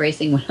maybe is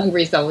embracing what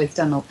Hungary's always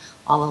done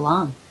all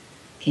along?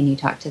 Can you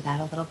talk to that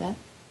a little bit?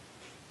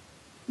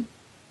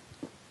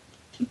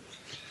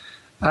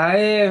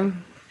 I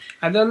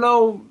don't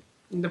know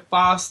in the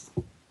past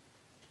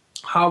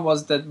how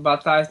was that,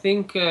 but I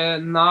think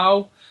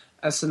now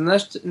as a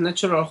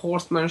natural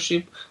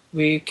horsemanship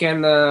we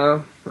can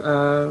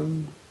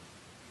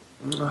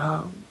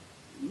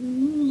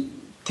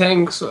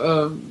thanks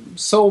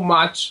so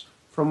much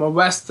from a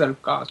Western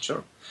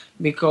culture,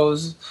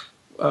 because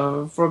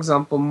for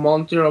example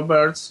Monty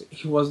Roberts,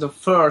 he was the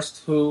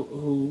first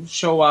who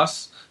showed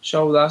us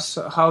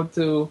how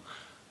to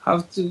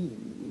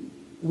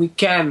we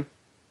can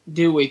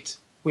do it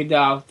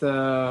without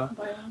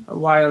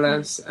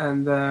violence,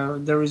 and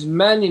there is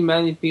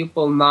many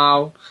people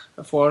now,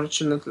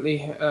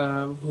 fortunately,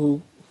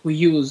 who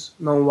use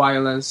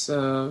non-violence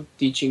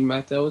teaching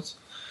methods,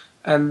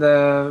 and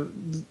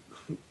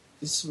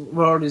this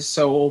world is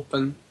so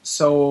open,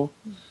 so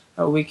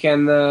we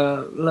can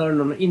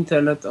learn on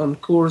internet, on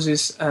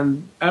courses,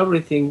 and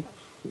everything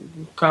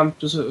come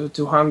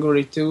to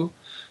Hungary too.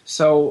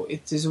 So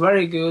it is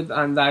very good,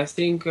 and I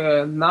think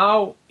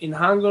now in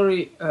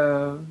Hungary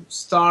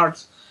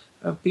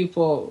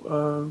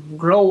people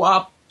grow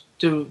up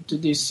to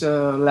this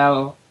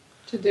level.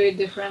 To do it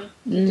different,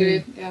 to do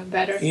it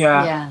better.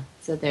 Yeah.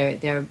 So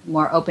they're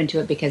more open to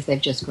it because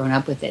they've just grown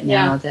up with it.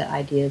 Now the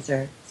ideas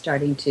are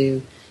starting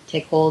to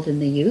take hold in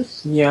the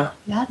youth. Yeah.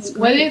 That's great.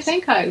 What do you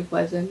think it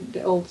was in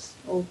the old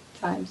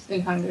times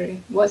in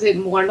Hungary? Was it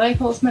more like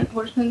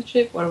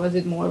horsemanship, or was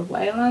it more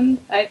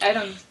violent? I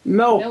don't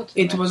know.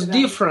 It was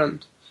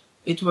different.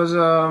 It was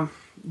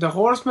the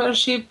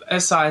horsemanship,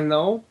 as I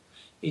know,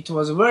 it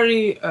was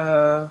very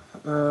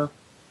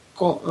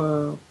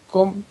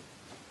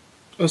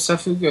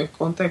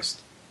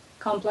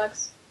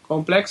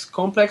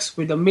complex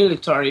with the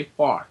military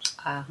part.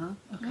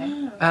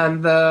 Okay.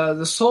 And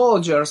the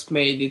soldiers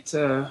made it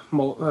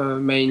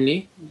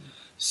mainly.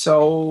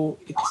 So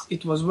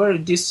it was very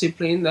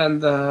disciplined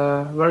and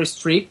very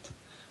strict.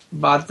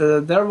 But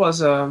there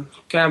was a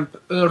Camp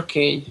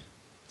Erkein.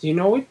 Do you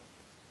know it?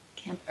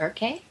 Camp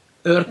Erkein?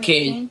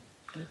 Erkein.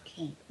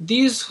 Okay.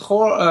 These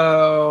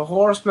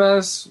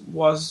horsemen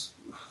was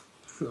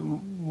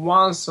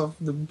one of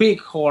the big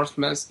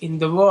horsemen in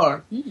the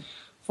world.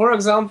 For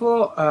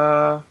example,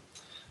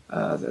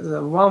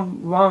 the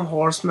one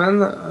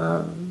horseman,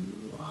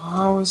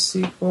 how is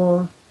he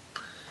called?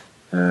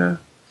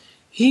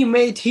 He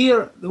made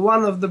here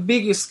one of the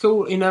biggest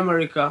school in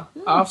America.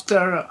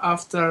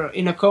 After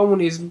in a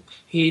communism,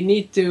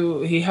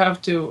 he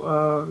have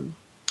to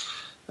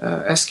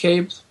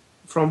escape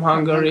from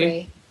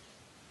Hungary.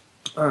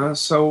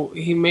 So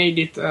he made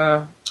it.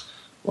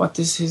 What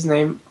is his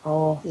name?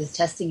 Oh, This is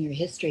testing your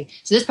history.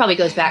 So this probably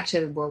goes back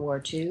to World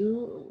War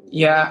II.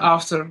 yeah.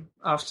 After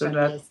From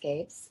that, the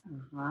escapes.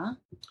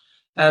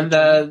 and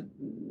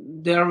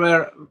there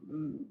were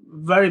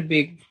very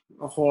big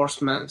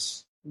horsemen,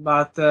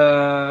 but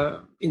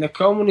in the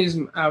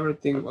communism,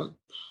 everything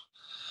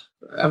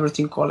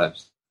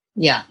collapsed.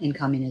 Yeah, in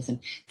communism.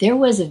 There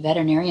was a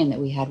veterinarian that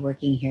we had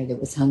working here that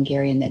was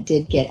Hungarian that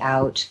did get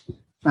out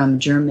from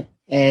Germany.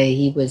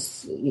 He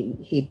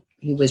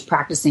was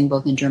practicing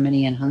both in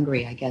Germany and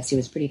Hungary, I guess. He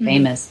was pretty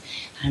famous.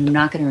 I'm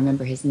not going to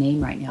remember his name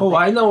right now. Oh,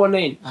 I know a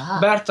name.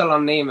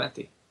 Bertalan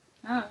Németi.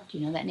 Oh. Do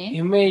you know that name?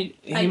 He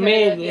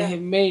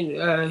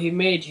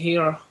made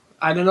here.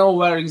 I don't know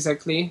where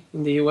exactly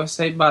in the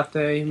USA, but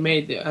he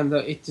made, and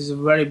it is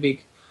very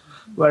big.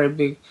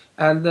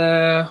 And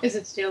Is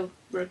it still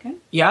working?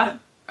 yeah,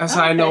 as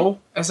I know,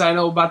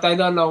 but I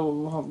don't know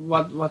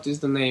what is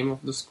the name of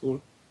the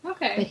school.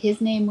 Okay. But his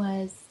name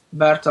was...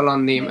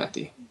 Bertalan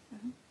Németi.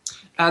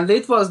 And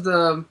it was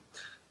the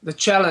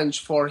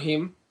challenge for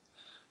him.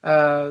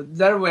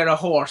 There were a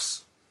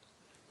horse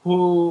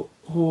who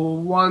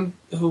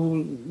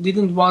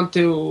didn't want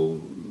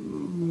to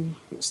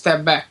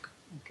step back.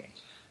 Okay.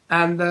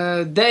 And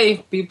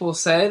people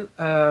said,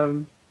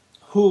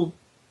 who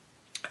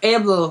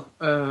able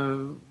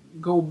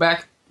go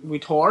back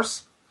with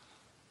horse,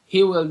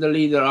 he will the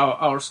leader of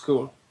our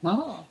school.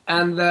 Oh.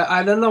 And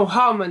I don't know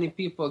how many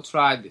people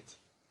tried it.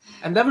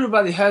 And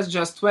everybody has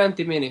just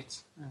 20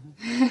 minutes.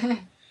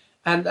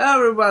 And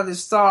everybody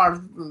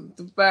started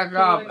to back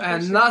up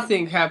and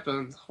nothing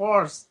happened.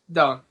 Horse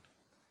done.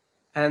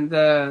 And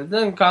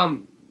then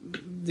come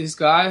this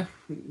guy,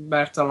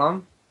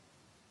 Bertalan,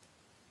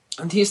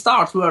 and he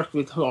starts work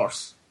with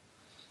horse.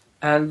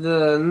 And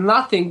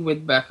nothing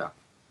with backup.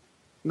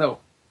 No,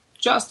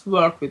 just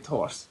work with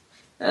horse.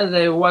 And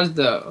they watch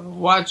the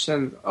watch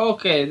and,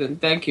 okay, then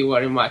thank you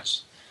very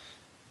much.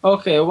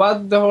 Okay,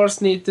 what the horse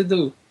need to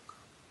do?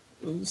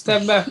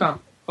 Step back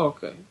up.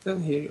 Okay,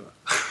 then here you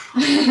are.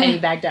 And he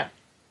backed up.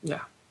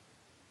 Yeah.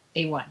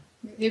 He won.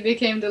 He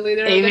became the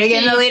leader. He of the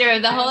became the team. leader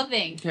of the whole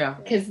thing. Yeah.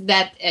 Because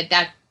at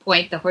that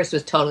point, the horse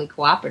was totally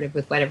cooperative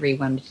with whatever he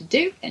wanted to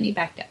do, and he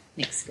backed up.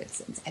 Makes good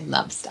sense. I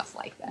love stuff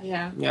like that.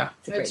 Yeah. Yeah.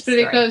 a great It's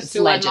pretty story. close It's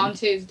to legend. what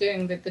Monty is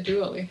doing with the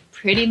dually.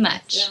 Pretty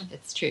much. Yeah.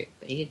 It's true.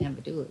 But he didn't have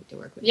a dually to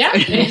work with. Yeah,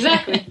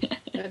 exactly.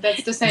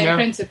 That's the same Yeah.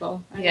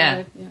 principle. I Yeah. know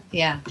it, yeah.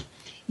 Yeah.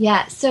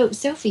 Yeah. So,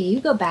 Sophie, you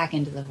go back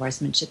into the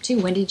horsemanship too.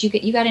 When did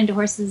you got into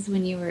horses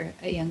when you were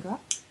a young girl?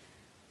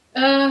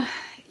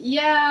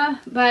 Yeah,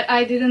 but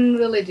I didn't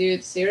really do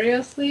it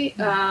seriously.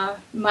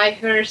 My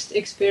first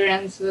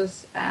experience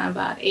was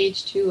about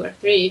age 2 or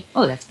 3.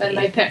 Oh, that's But pretty,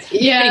 my pretty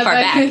yeah, far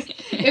but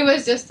back. it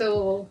was just a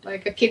little,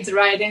 like a kid's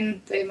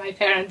riding. My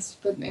parents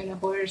put me in a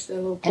horse, a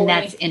little pony. And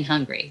that's in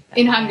Hungary.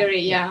 In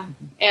Hungary, yeah.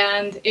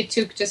 And it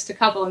took just a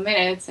couple of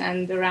minutes,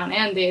 and the round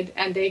ended,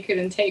 and they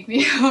couldn't take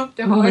me off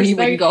the horse. you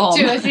wouldn't Like go home.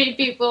 2 or 3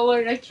 people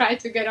were like tried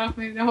to get off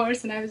me the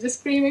horse, and I was just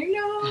screaming,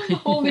 no,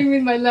 holding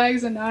with my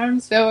legs and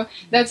arms. So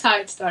that's how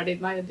it started,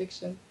 my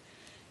addiction.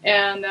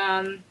 And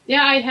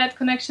I had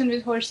connection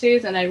with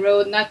horses, and I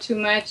rode not too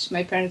much.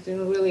 My parents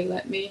didn't really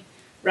let me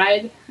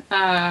ride,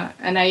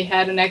 and I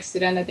had an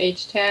accident at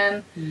age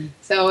 10.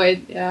 So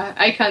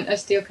I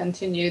still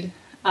continued,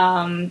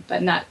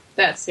 but not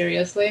that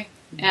seriously.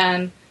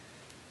 And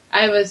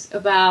I was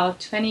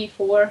about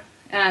 24,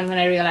 and when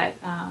I realized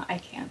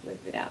I can't live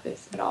without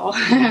this at all,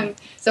 and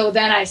so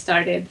then I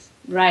started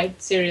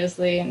ride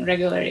seriously and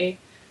regularly,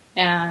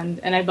 and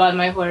I bought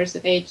my horse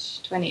at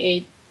age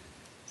 28.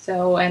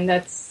 So, and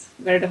that's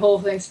where the whole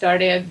thing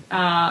started.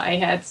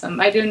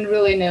 I didn't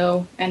really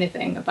know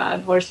anything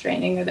about horse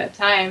training at that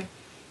time,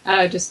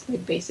 just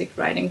like basic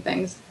riding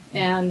things.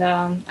 And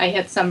I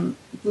had some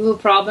little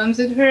problems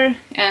with her,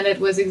 and it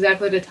was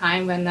exactly the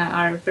time when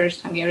our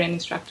first Hungarian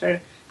instructor,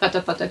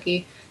 Kata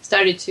Pataki,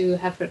 started to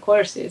have her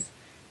courses.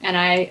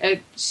 And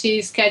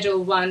she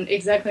scheduled one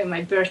exactly on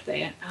my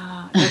birthday,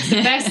 and that's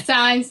the best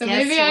time, so Guess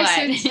maybe I what?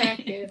 should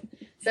check it.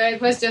 So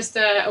it was just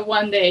a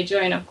one-day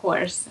join-up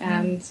course,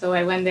 and so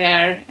I went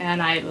there,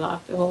 and I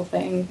loved the whole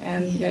thing,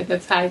 and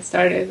that's how it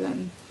started.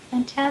 And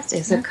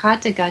Fantastic. So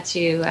Kata got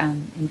you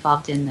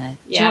involved in the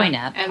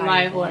join-up. and part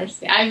my of it.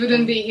 horse. I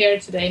wouldn't be here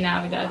today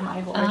now without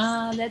my horse.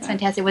 Oh, that's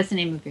fantastic. What's the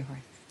name of your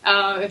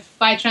horse?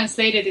 If I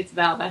translate it, it's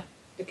Velvet,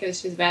 because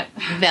she's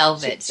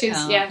Velvet. She's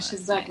Oh, black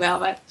that's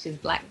velvet. She's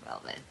black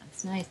velvet.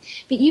 That's nice.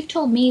 But you've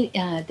told me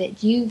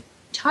that you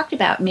talked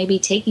about maybe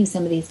taking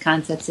some of these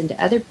concepts into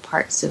other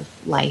parts of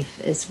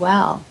life as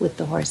well with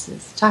the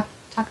horses. Talk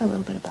a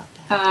little bit about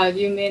that.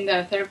 You mean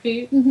the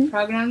therapy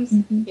programs?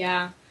 Mhm.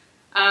 Yeah.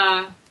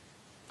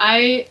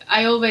 I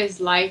always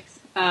liked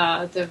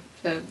the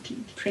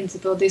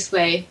principle this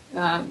way,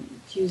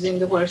 using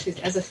the horses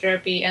as a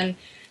therapy. And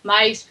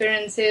my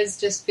experiences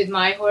just with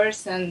my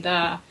horse and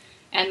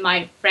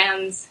my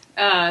friends,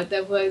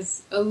 there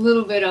was a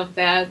little bit of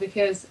that,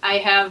 because I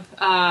have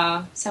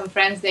some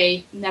friends,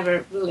 they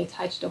never really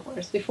touched a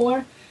horse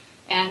before.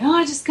 And,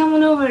 just come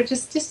on over,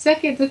 just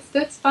check it,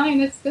 that's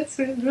fine, that's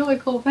a really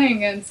cool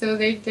thing. And so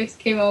they just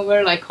came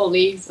over like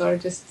colleagues or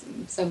just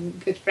some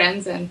good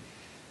friends, and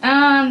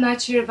I'm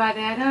not sure about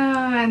that.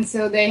 And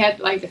so they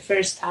had like the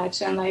first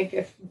touch, and like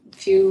a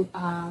few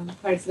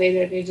parts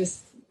later, they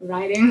just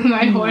riding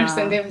my horse,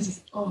 and they were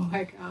just, oh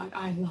my God,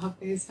 I love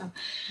this.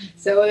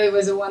 So it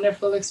was a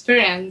wonderful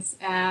experience.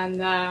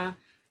 And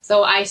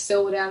so I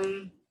saw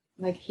them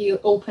like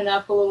open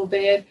up a little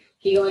bit,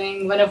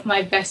 healing. One of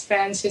my best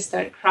friends, she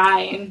started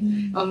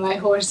crying on my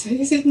horse.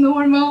 Is it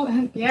normal?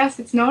 And yes,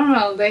 it's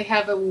normal. They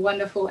have a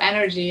wonderful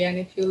energy, and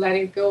if you let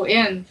it go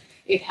in,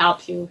 it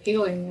helps you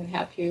healing and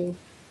help you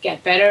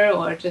get better,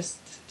 or just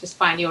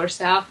find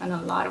yourself and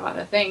a lot of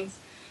other things.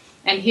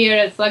 And here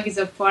at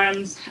Flagiza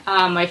Farms,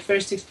 my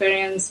first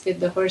experience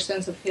with the horse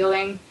sense of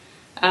healing,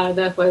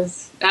 that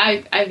was,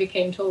 I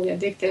became totally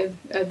addicted.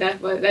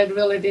 That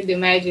really did the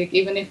magic,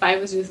 even if I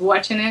was just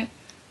watching it.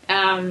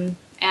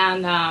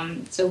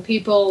 So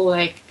people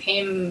like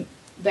came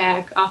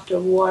back after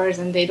wars,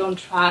 and they don't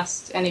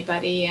trust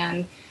anybody,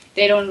 and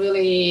they don't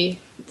really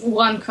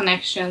want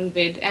connection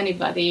with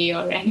anybody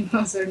or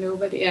animals or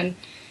nobody, and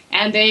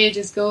they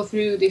just go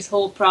through this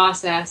whole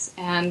process,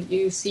 and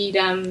you see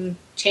them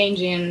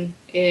changing.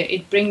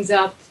 It brings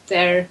up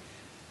their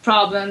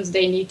problems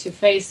they need to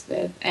face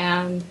with,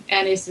 and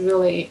it's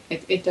really,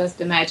 it does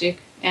the magic.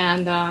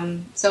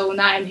 And so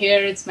now I'm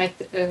here. It's my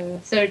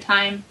third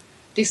time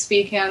this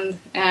weekend,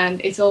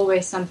 and it's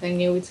always something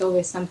new. It's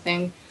always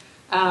something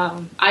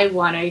I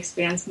want to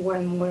experience more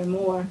and more and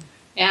more.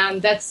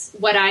 And that's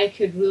what I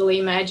could really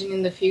imagine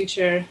in the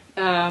future,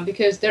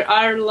 because there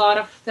are a lot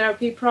of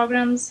therapy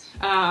programs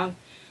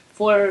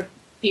for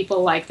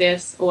people like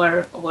this,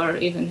 or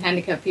even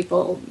handicapped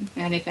people,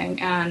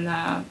 anything.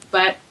 And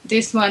but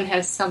this one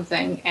has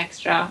something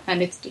extra,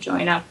 and it's to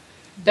join up.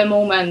 The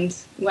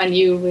moment when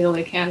you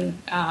really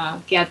can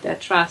get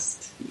that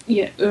trust,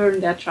 you earn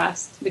that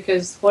trust,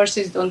 because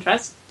horses don't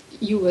trust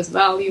you as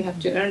well. You have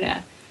to earn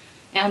that.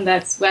 And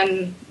that's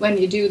when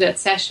you do that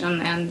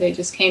session and they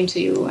just came to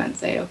you and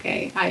say,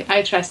 okay,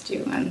 I trust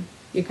you and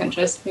you can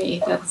trust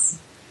me.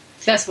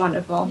 That's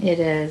wonderful. It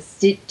is.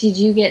 Did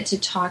you get to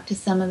talk to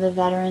some of the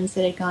veterans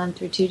that had gone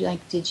through too?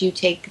 Like, did you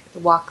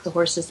walk the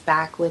horses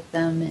back with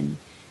them and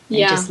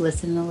just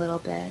listen a little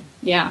bit?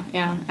 Yeah.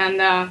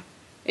 And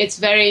it's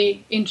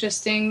very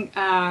interesting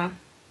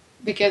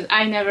because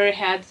I never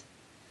had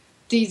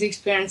these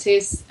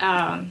experiences.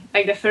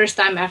 Like the first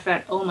time I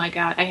felt, oh my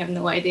God, I have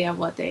no idea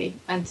what they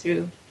went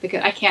through,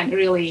 because I can't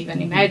really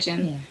even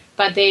imagine. Yeah.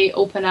 But they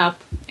open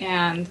up,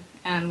 and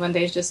when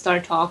they just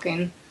start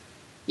talking,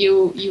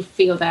 you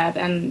feel that,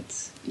 and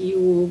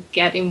you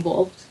get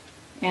involved,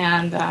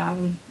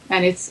 and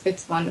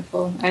it's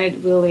wonderful, and it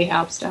really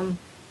helps them.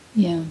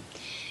 Yeah.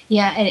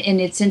 Yeah,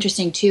 and it's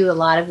interesting, too, a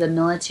lot of the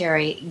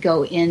military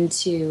go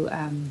into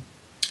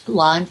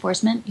law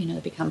enforcement, they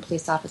become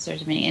police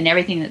officers, and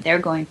everything that they're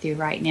going through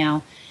right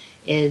now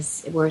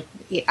is,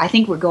 I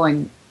think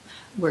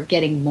we're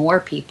getting more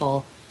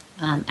people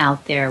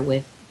out there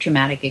with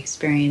traumatic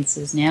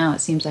experiences now. It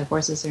seems like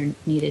horses are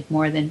needed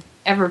more than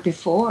ever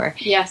before.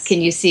 Yes.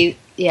 Can you see,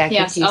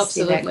 yes, can you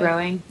see that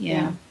growing?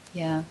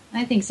 Yeah,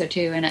 I think so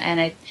too.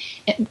 And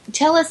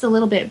tell us a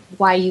little bit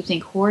why you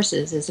think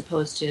horses, as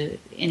opposed to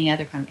any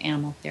other kind of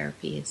animal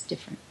therapy, is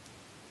different.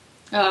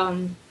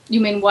 You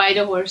mean why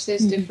the horse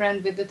is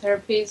different with the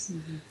therapies?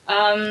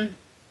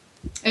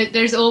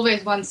 There's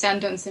always one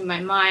sentence in my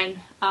mind.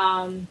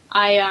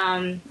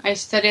 I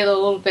studied a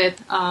little bit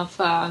of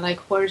like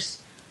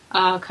horse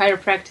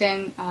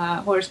chiropractic,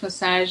 horse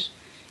massage,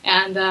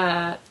 and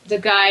the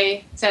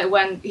guy said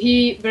when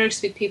he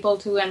works with people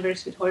too and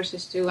works with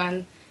horses too,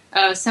 and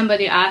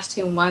somebody asked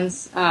him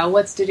once,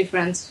 what's the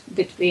difference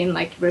between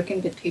like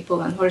working with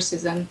people and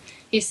horses? And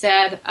he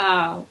said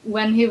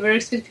when he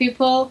works with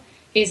people,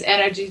 his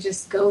energy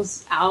just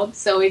goes out,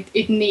 so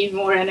it needs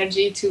more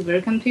energy to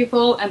work on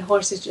people, and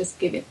horses just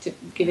give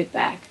it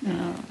back.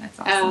 Oh, that's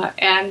awesome.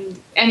 And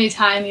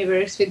anytime he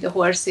works with the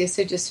horses,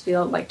 he just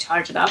feel like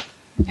charged up,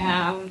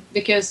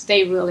 because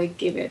they really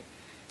give it.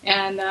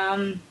 And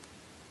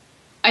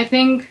I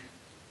think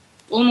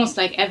almost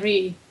like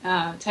every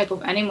type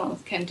of animal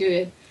can do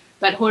it,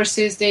 but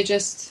horses, they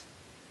just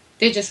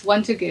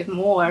want to give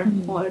more,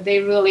 or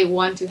they really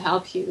want to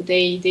help you.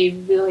 They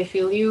really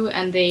feel you,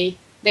 and they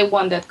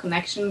want that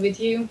connection with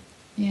you.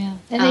 Yeah,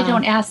 and they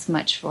don't ask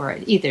much for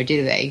it either,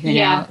 do they?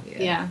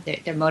 Yeah.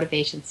 Their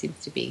motivation seems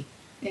to be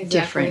exactly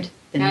different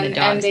than the dogs.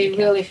 And they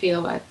really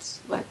feel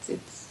what's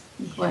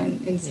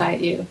going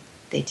inside you.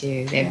 They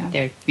do.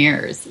 They're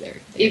mirrors.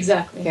 They're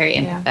exactly very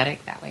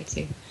empathetic that way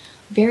too.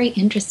 Very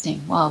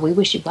interesting. Well, we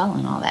wish you well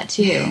on all that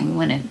too. We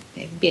want to.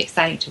 It'd be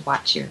exciting to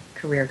watch your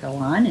career go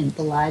on, and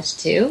Balazs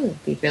too.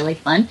 It'd be really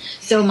fun.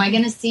 So, am I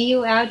going to see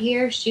you out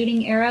here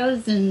shooting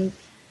arrows and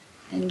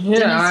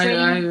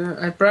demonstrating?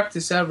 I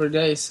practice every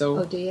day. So.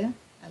 Oh, do you?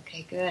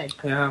 Okay, good.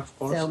 Yeah, of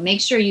course. So make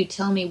sure you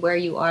tell me where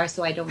you are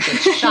so I don't get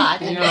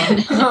shot.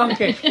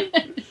 Okay.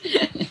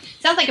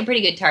 Sounds like a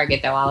pretty good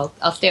target, though.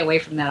 I'll stay away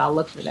from that. I'll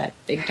look for that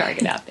big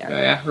target out there.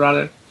 Yeah,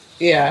 rather.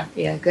 Yeah,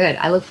 good.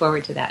 I look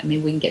forward to that.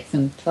 Maybe we can get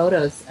some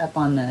photos up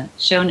on the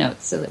show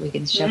notes so that we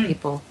can show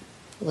people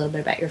a little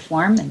bit about your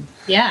form. And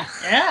yeah,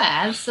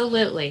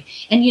 absolutely.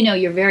 And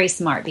you're very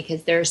smart,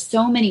 because there are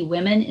so many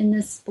women in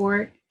this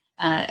sport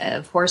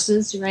of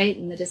horses, right?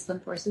 In the discipline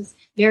of horses,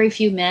 very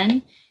few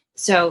men.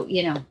 So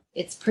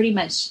it's pretty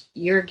much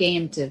your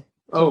game to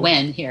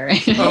win here.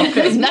 Okay.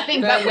 There's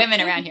nothing but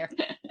women around here.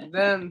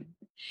 Then.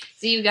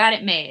 So you got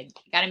it made.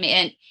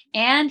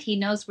 And he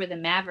knows where the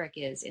Maverick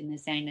is in the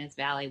San Ynez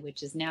Valley,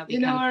 which has now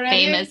become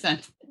famous.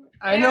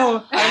 I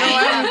know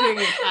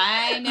everything.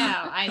 I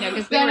know.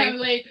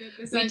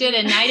 Because we did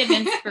a night of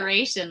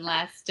inspiration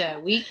last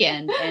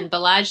weekend, and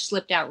Balazs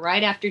slipped out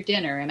right after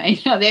dinner, and I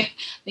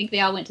think they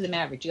all went to the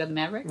Maverick. Did you go to the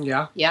Maverick?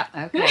 Yeah. Yeah.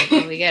 Okay.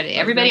 Well, we got it.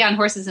 Everybody on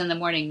Horses in the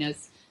Morning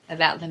knows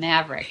about the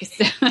Maverick,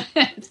 so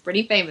it's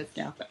pretty famous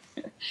now.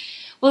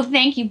 Well,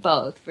 thank you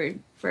both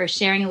for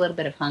sharing a little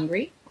bit of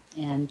Hungary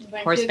and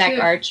horseback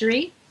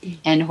archery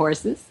and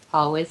horses.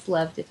 Always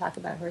love to talk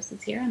about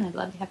horses here, and I'd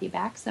love to have you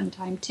back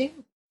sometime too.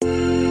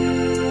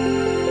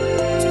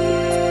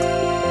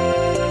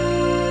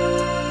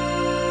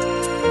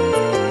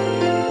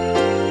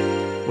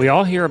 We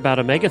all hear about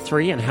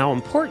omega-3 and how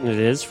important it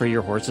is for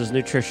your horse's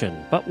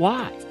nutrition. But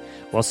why?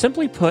 Well,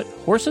 simply put,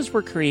 horses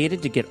were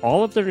created to get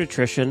all of their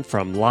nutrition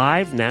from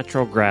live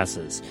natural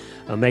grasses.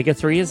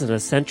 Omega-3 is an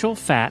essential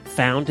fat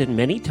found in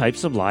many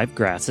types of live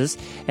grasses,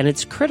 and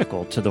it's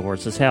critical to the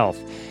horse's health.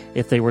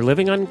 If they were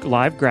living on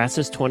live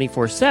grasses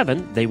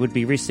 24/7, they would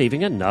be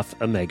receiving enough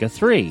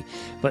omega-3.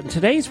 But in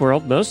today's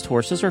world, most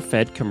horses are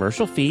fed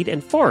commercial feed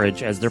and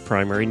forage as their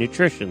primary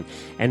nutrition,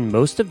 and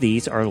most of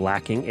these are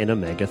lacking in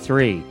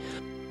omega-3.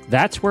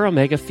 That's where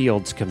Omega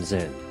Fields comes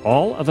in.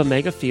 All of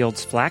Omega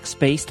Fields'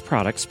 flax-based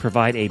products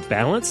provide a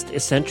balanced,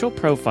 essential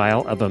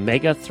profile of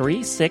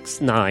omega-3, 6,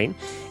 9,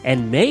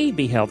 and may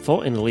be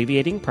helpful in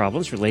alleviating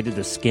problems related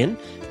to skin,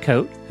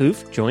 coat,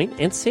 hoof, joint,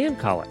 and sand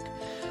colic.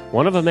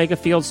 One of Omega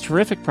Fields'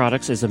 terrific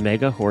products is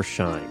Omega Horse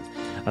Shine.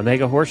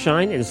 Omega Horse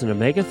Shine is an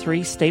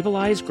omega-3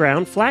 stabilized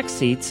ground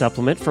flaxseed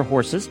supplement for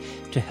horses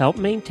to help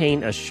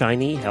maintain a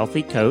shiny,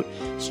 healthy coat,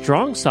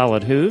 strong,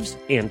 solid hooves,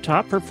 and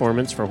top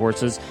performance for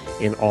horses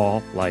in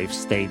all life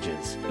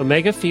stages.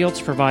 Omega Fields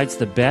provides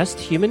the best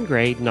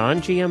human-grade,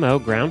 non-GMO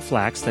ground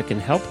flax that can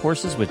help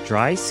horses with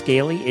dry,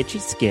 scaly, itchy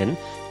skin,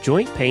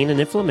 joint pain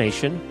and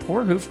inflammation,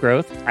 poor hoof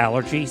growth,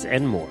 allergies,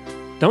 and more.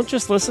 Don't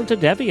just listen to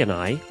Debbie and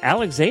I.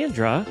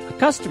 Alexandra, a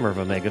customer of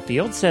Omega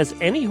Fields, says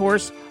any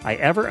horse I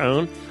ever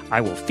own,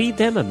 I will feed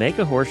them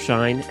Omega Horse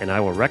Shine, and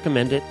I will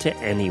recommend it to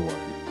anyone.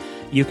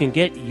 You can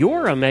get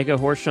your Omega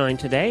Horse Shine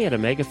today at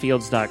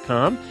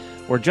omegafields.com,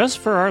 or just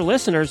for our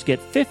listeners, get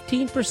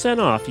 15%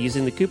 off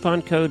using the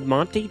coupon code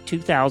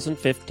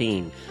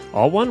Monty2015.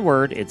 All one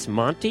word, it's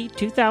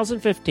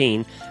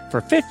Monty2015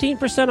 for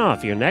 15%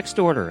 off your next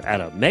order at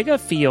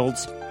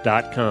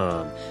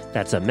omegafields.com.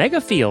 That's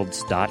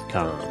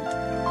omegafields.com.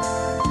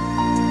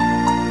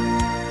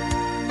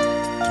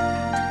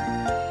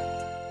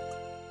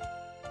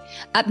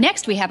 Up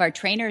next, we have our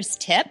trainer's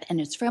tip,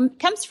 and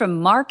comes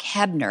from Mark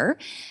Hebner.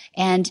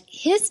 And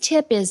his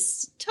tip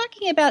is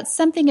talking about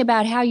something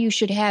about how you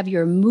should have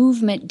your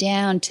movement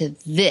down to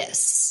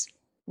this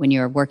when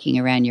you're working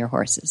around your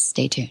horses.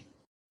 Stay tuned.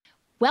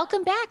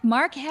 Welcome back,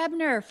 Mark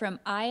Hebner from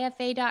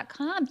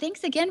IFA.com.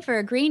 Thanks again for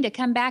agreeing to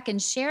come back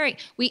and sharing.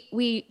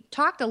 We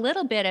talked a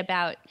little bit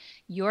about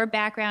your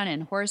background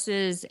in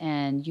horses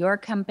and your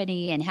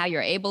company and how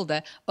you're able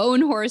to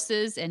own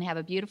horses and have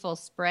a beautiful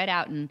spread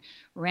out in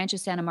Rancho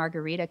Santa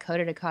Margarita,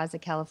 Coto de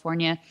Caza,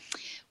 California.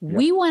 Yep.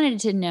 We wanted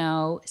to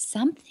know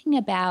something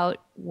about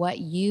what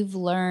you've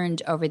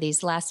learned over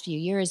these last few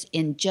years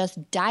in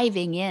just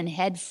diving in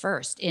head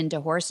first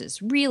into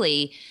horses.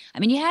 Really, I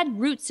mean, you had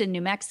roots in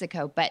New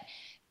Mexico, but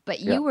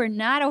you were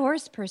not a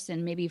horse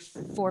person maybe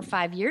 4 or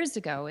 5 years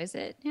ago, is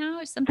it now?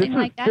 Or something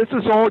like that? This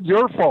is all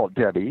your fault,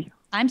 Debbie.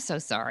 I'm so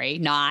sorry.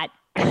 Not.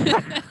 I'm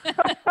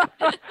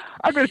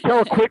going to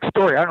tell a quick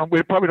story.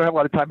 We probably don't have a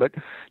lot of time, but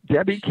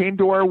Debbie came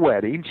to our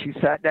wedding. She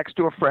sat next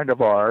to a friend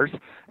of ours,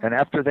 and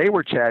after they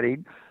were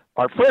chatting,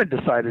 our friend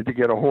decided to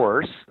get a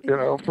horse,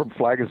 from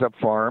Flag Is Up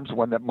Farms,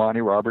 one that Monty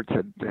Roberts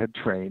had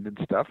trained and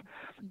stuff.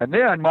 And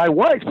then my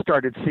wife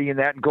started seeing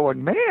that and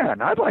going,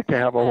 man, I'd like to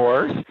have a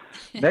horse.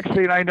 Next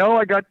thing I know,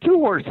 I got 2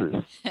 horses.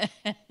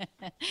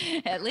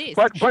 At least.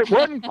 But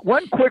one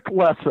quick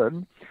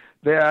lesson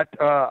that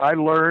I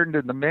learned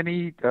in the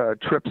many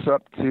trips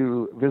up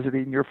to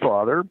visiting your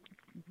father,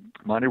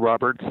 Monty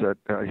Roberts, at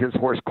his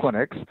horse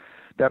clinics,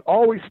 that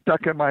always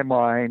stuck in my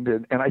mind,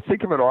 and I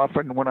think of it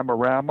often when I'm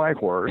around my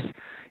horse,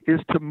 is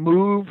to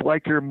move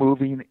like you're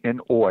moving in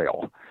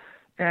oil.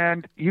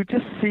 And you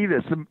just see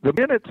this. The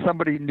minute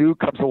somebody new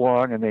comes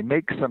along and they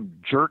make some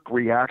jerk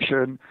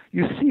reaction,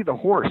 you see the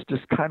horse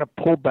just kind of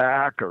pull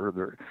back,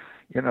 or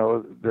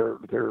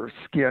their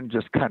skin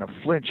just kind of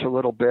flinch a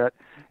little bit.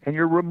 And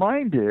you're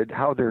reminded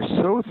how they're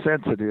so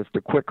sensitive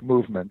to quick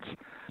movements.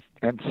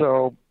 And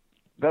so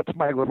that's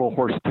my little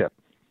horse tip.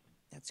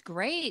 That's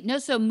great. No,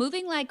 so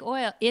moving like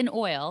oil,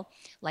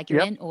 like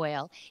you're in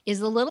oil,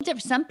 is a little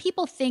different. Some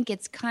people think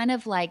it's kind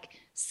of like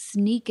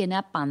sneaking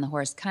up on the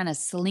horse, kind of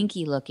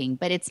slinky looking,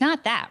 but it's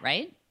not that,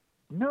 right?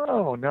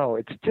 No,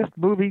 it's just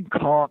moving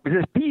calm,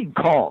 just being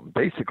calm,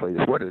 basically,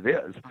 is what it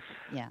is.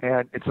 Yeah.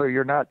 And so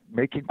you're not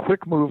making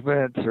quick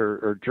movements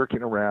or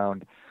jerking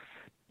around.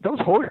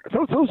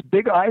 Those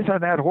big eyes on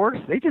that horse,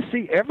 they just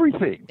see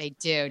everything. They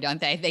do, don't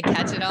they? They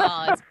catch it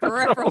all. It's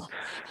peripheral.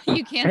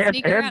 You can't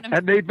sneak around them.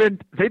 And they've been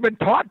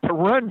taught to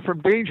run from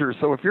danger.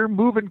 So if you're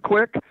moving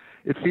quick,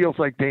 it feels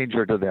like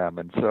danger to them.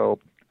 And so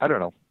I don't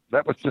know.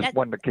 That was just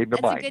one that came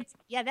to mind.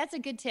 That's a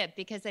good tip,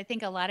 because I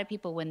think a lot of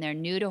people, when they're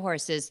new to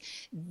horses,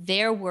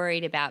 they're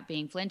worried about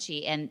being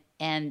flinchy, and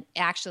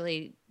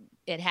actually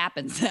it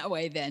happens that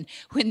way then.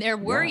 When they're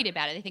worried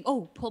about it, they think,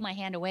 oh, pull my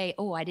hand away.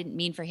 Oh, I didn't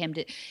mean for him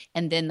to.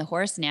 And then the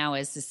horse now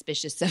is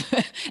suspicious of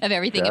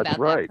everything about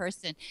that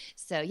person.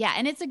 So, yeah.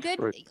 And it's a good,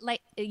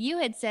 like you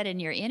had said in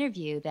your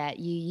interview, that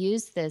you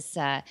use this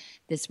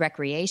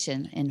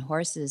recreation in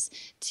horses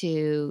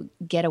to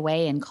get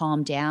away and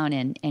calm down,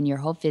 and your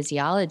whole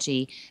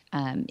physiology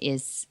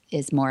is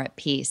more at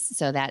peace.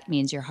 So that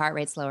means your heart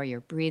rate's lower, your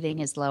breathing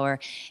is lower.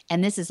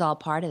 And this is all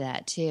part of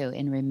that too,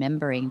 in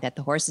remembering that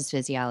the horse's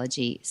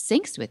physiology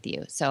syncs with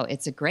you. So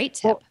it's a great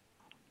tip.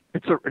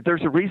 Well,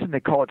 there's a reason they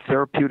call it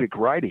therapeutic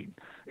riding.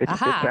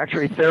 It's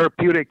actually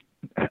therapeutic,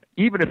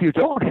 even if you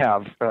don't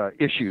have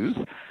issues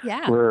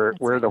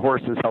where the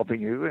horse is helping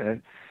you.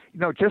 And,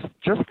 just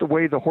the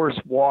way the horse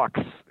walks,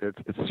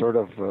 it's sort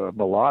of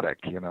melodic,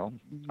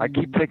 I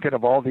keep thinking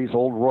of all these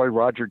old Roy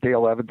Roger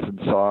Dale Evanson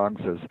songs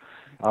as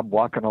I'm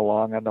walking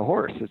along on the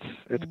horse.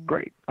 It's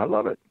great. I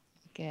love it.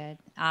 Good.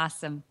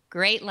 Awesome.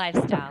 Great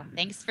lifestyle.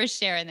 Thanks for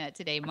sharing that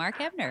today. Mark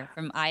Ebner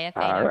from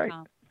IFA.com. All right.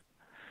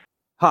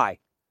 Hi,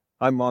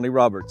 I'm Monty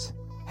Roberts,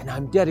 and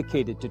I'm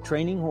dedicated to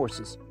training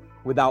horses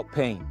without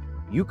pain.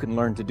 You can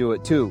learn to do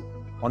it too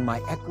on my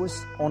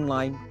Equus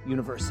Online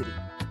University.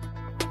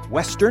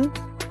 Western,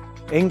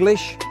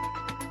 English,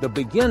 the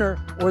beginner,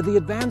 or the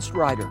advanced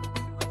rider.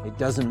 It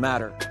doesn't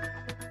matter.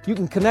 You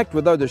can connect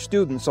with other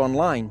students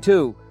online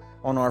too,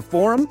 on our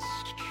forum,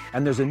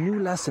 and there's a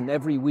new lesson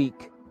every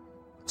week.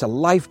 It's a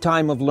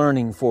lifetime of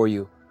learning for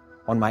you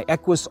on my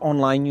Equus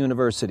Online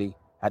University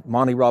at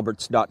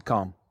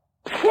montyroberts.com.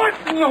 What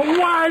in the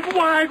wide,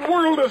 wide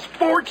world of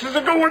sports is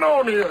going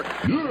on here?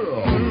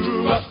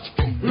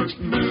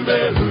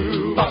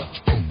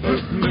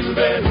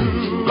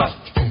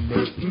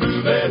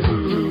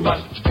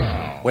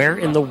 Where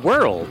in the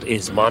world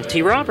is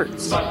Monty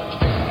Roberts?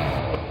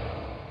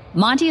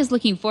 Monty is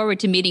looking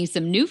forward to meeting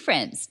some new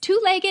friends,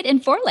 two-legged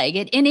and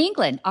four-legged, in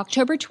England,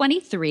 October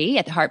 23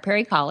 at the Hart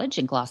Perry College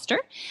in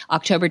Gloucester,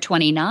 October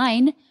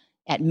 29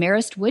 at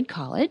Marist Wood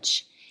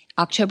College,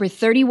 October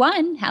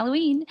 31,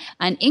 Halloween,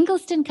 on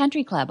Ingliston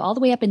Country Club, all the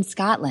way up in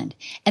Scotland.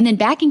 And then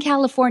back in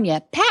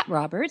California, Pat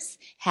Roberts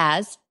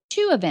has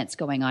two events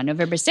going on.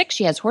 November 6th,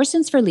 she has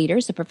Horsens for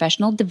Leaders, a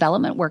professional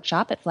development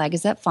workshop at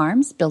Flagazette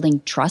Farms,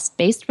 building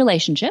trust-based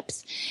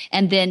relationships.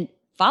 And then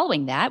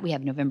following that, we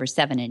have November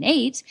 7 and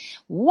 8,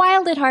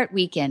 Wild at Heart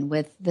Weekend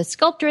with the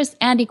sculptress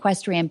and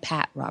equestrian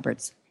Pat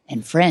Roberts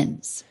and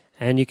friends.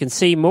 And you can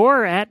see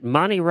more at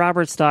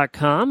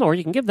montyroberts.com, or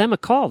you can give them a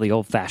call the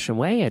old-fashioned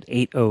way at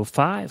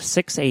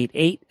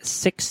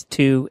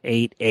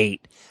 805-688-6288.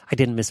 I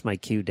didn't miss my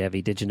cue,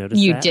 Debbie. Did you notice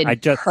that? You did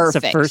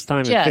perfect. It's the first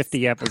time in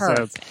 50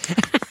 episodes.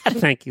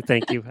 Thank you.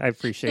 I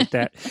appreciate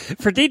that.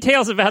 For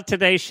details about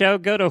today's show,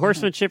 go to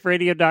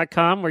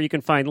horsemanshipradio.com, where you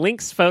can find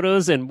links,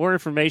 photos, and more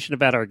information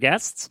about our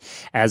guests.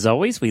 As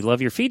always, we love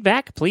your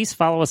feedback. Please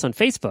follow us on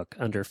Facebook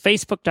under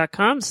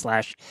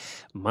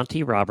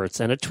facebook.com/Monty Roberts,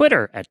 and at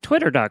Twitter at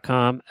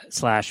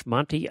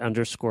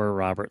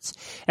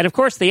twitter.com/Monty_Roberts. And of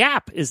course, the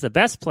app is the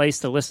best place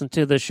to listen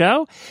to the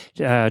show.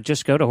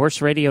 Just go to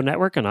Horse Radio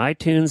Network on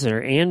iTunes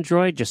or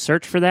Android. Just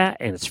search for that,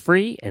 and it's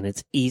free and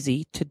it's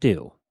easy to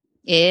do.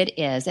 It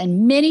is.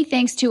 And many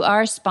thanks to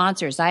our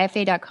sponsors,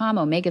 IFA.com,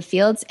 Omega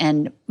Fields,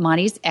 and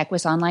Monty's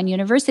Equus Online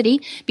University.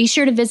 Be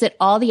sure to visit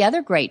all the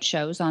other great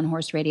shows on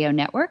Horse Radio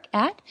Network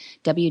at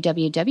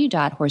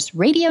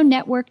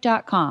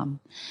www.horseradionetwork.com.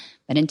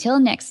 But until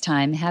next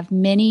time, have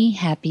many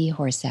happy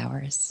horse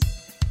hours.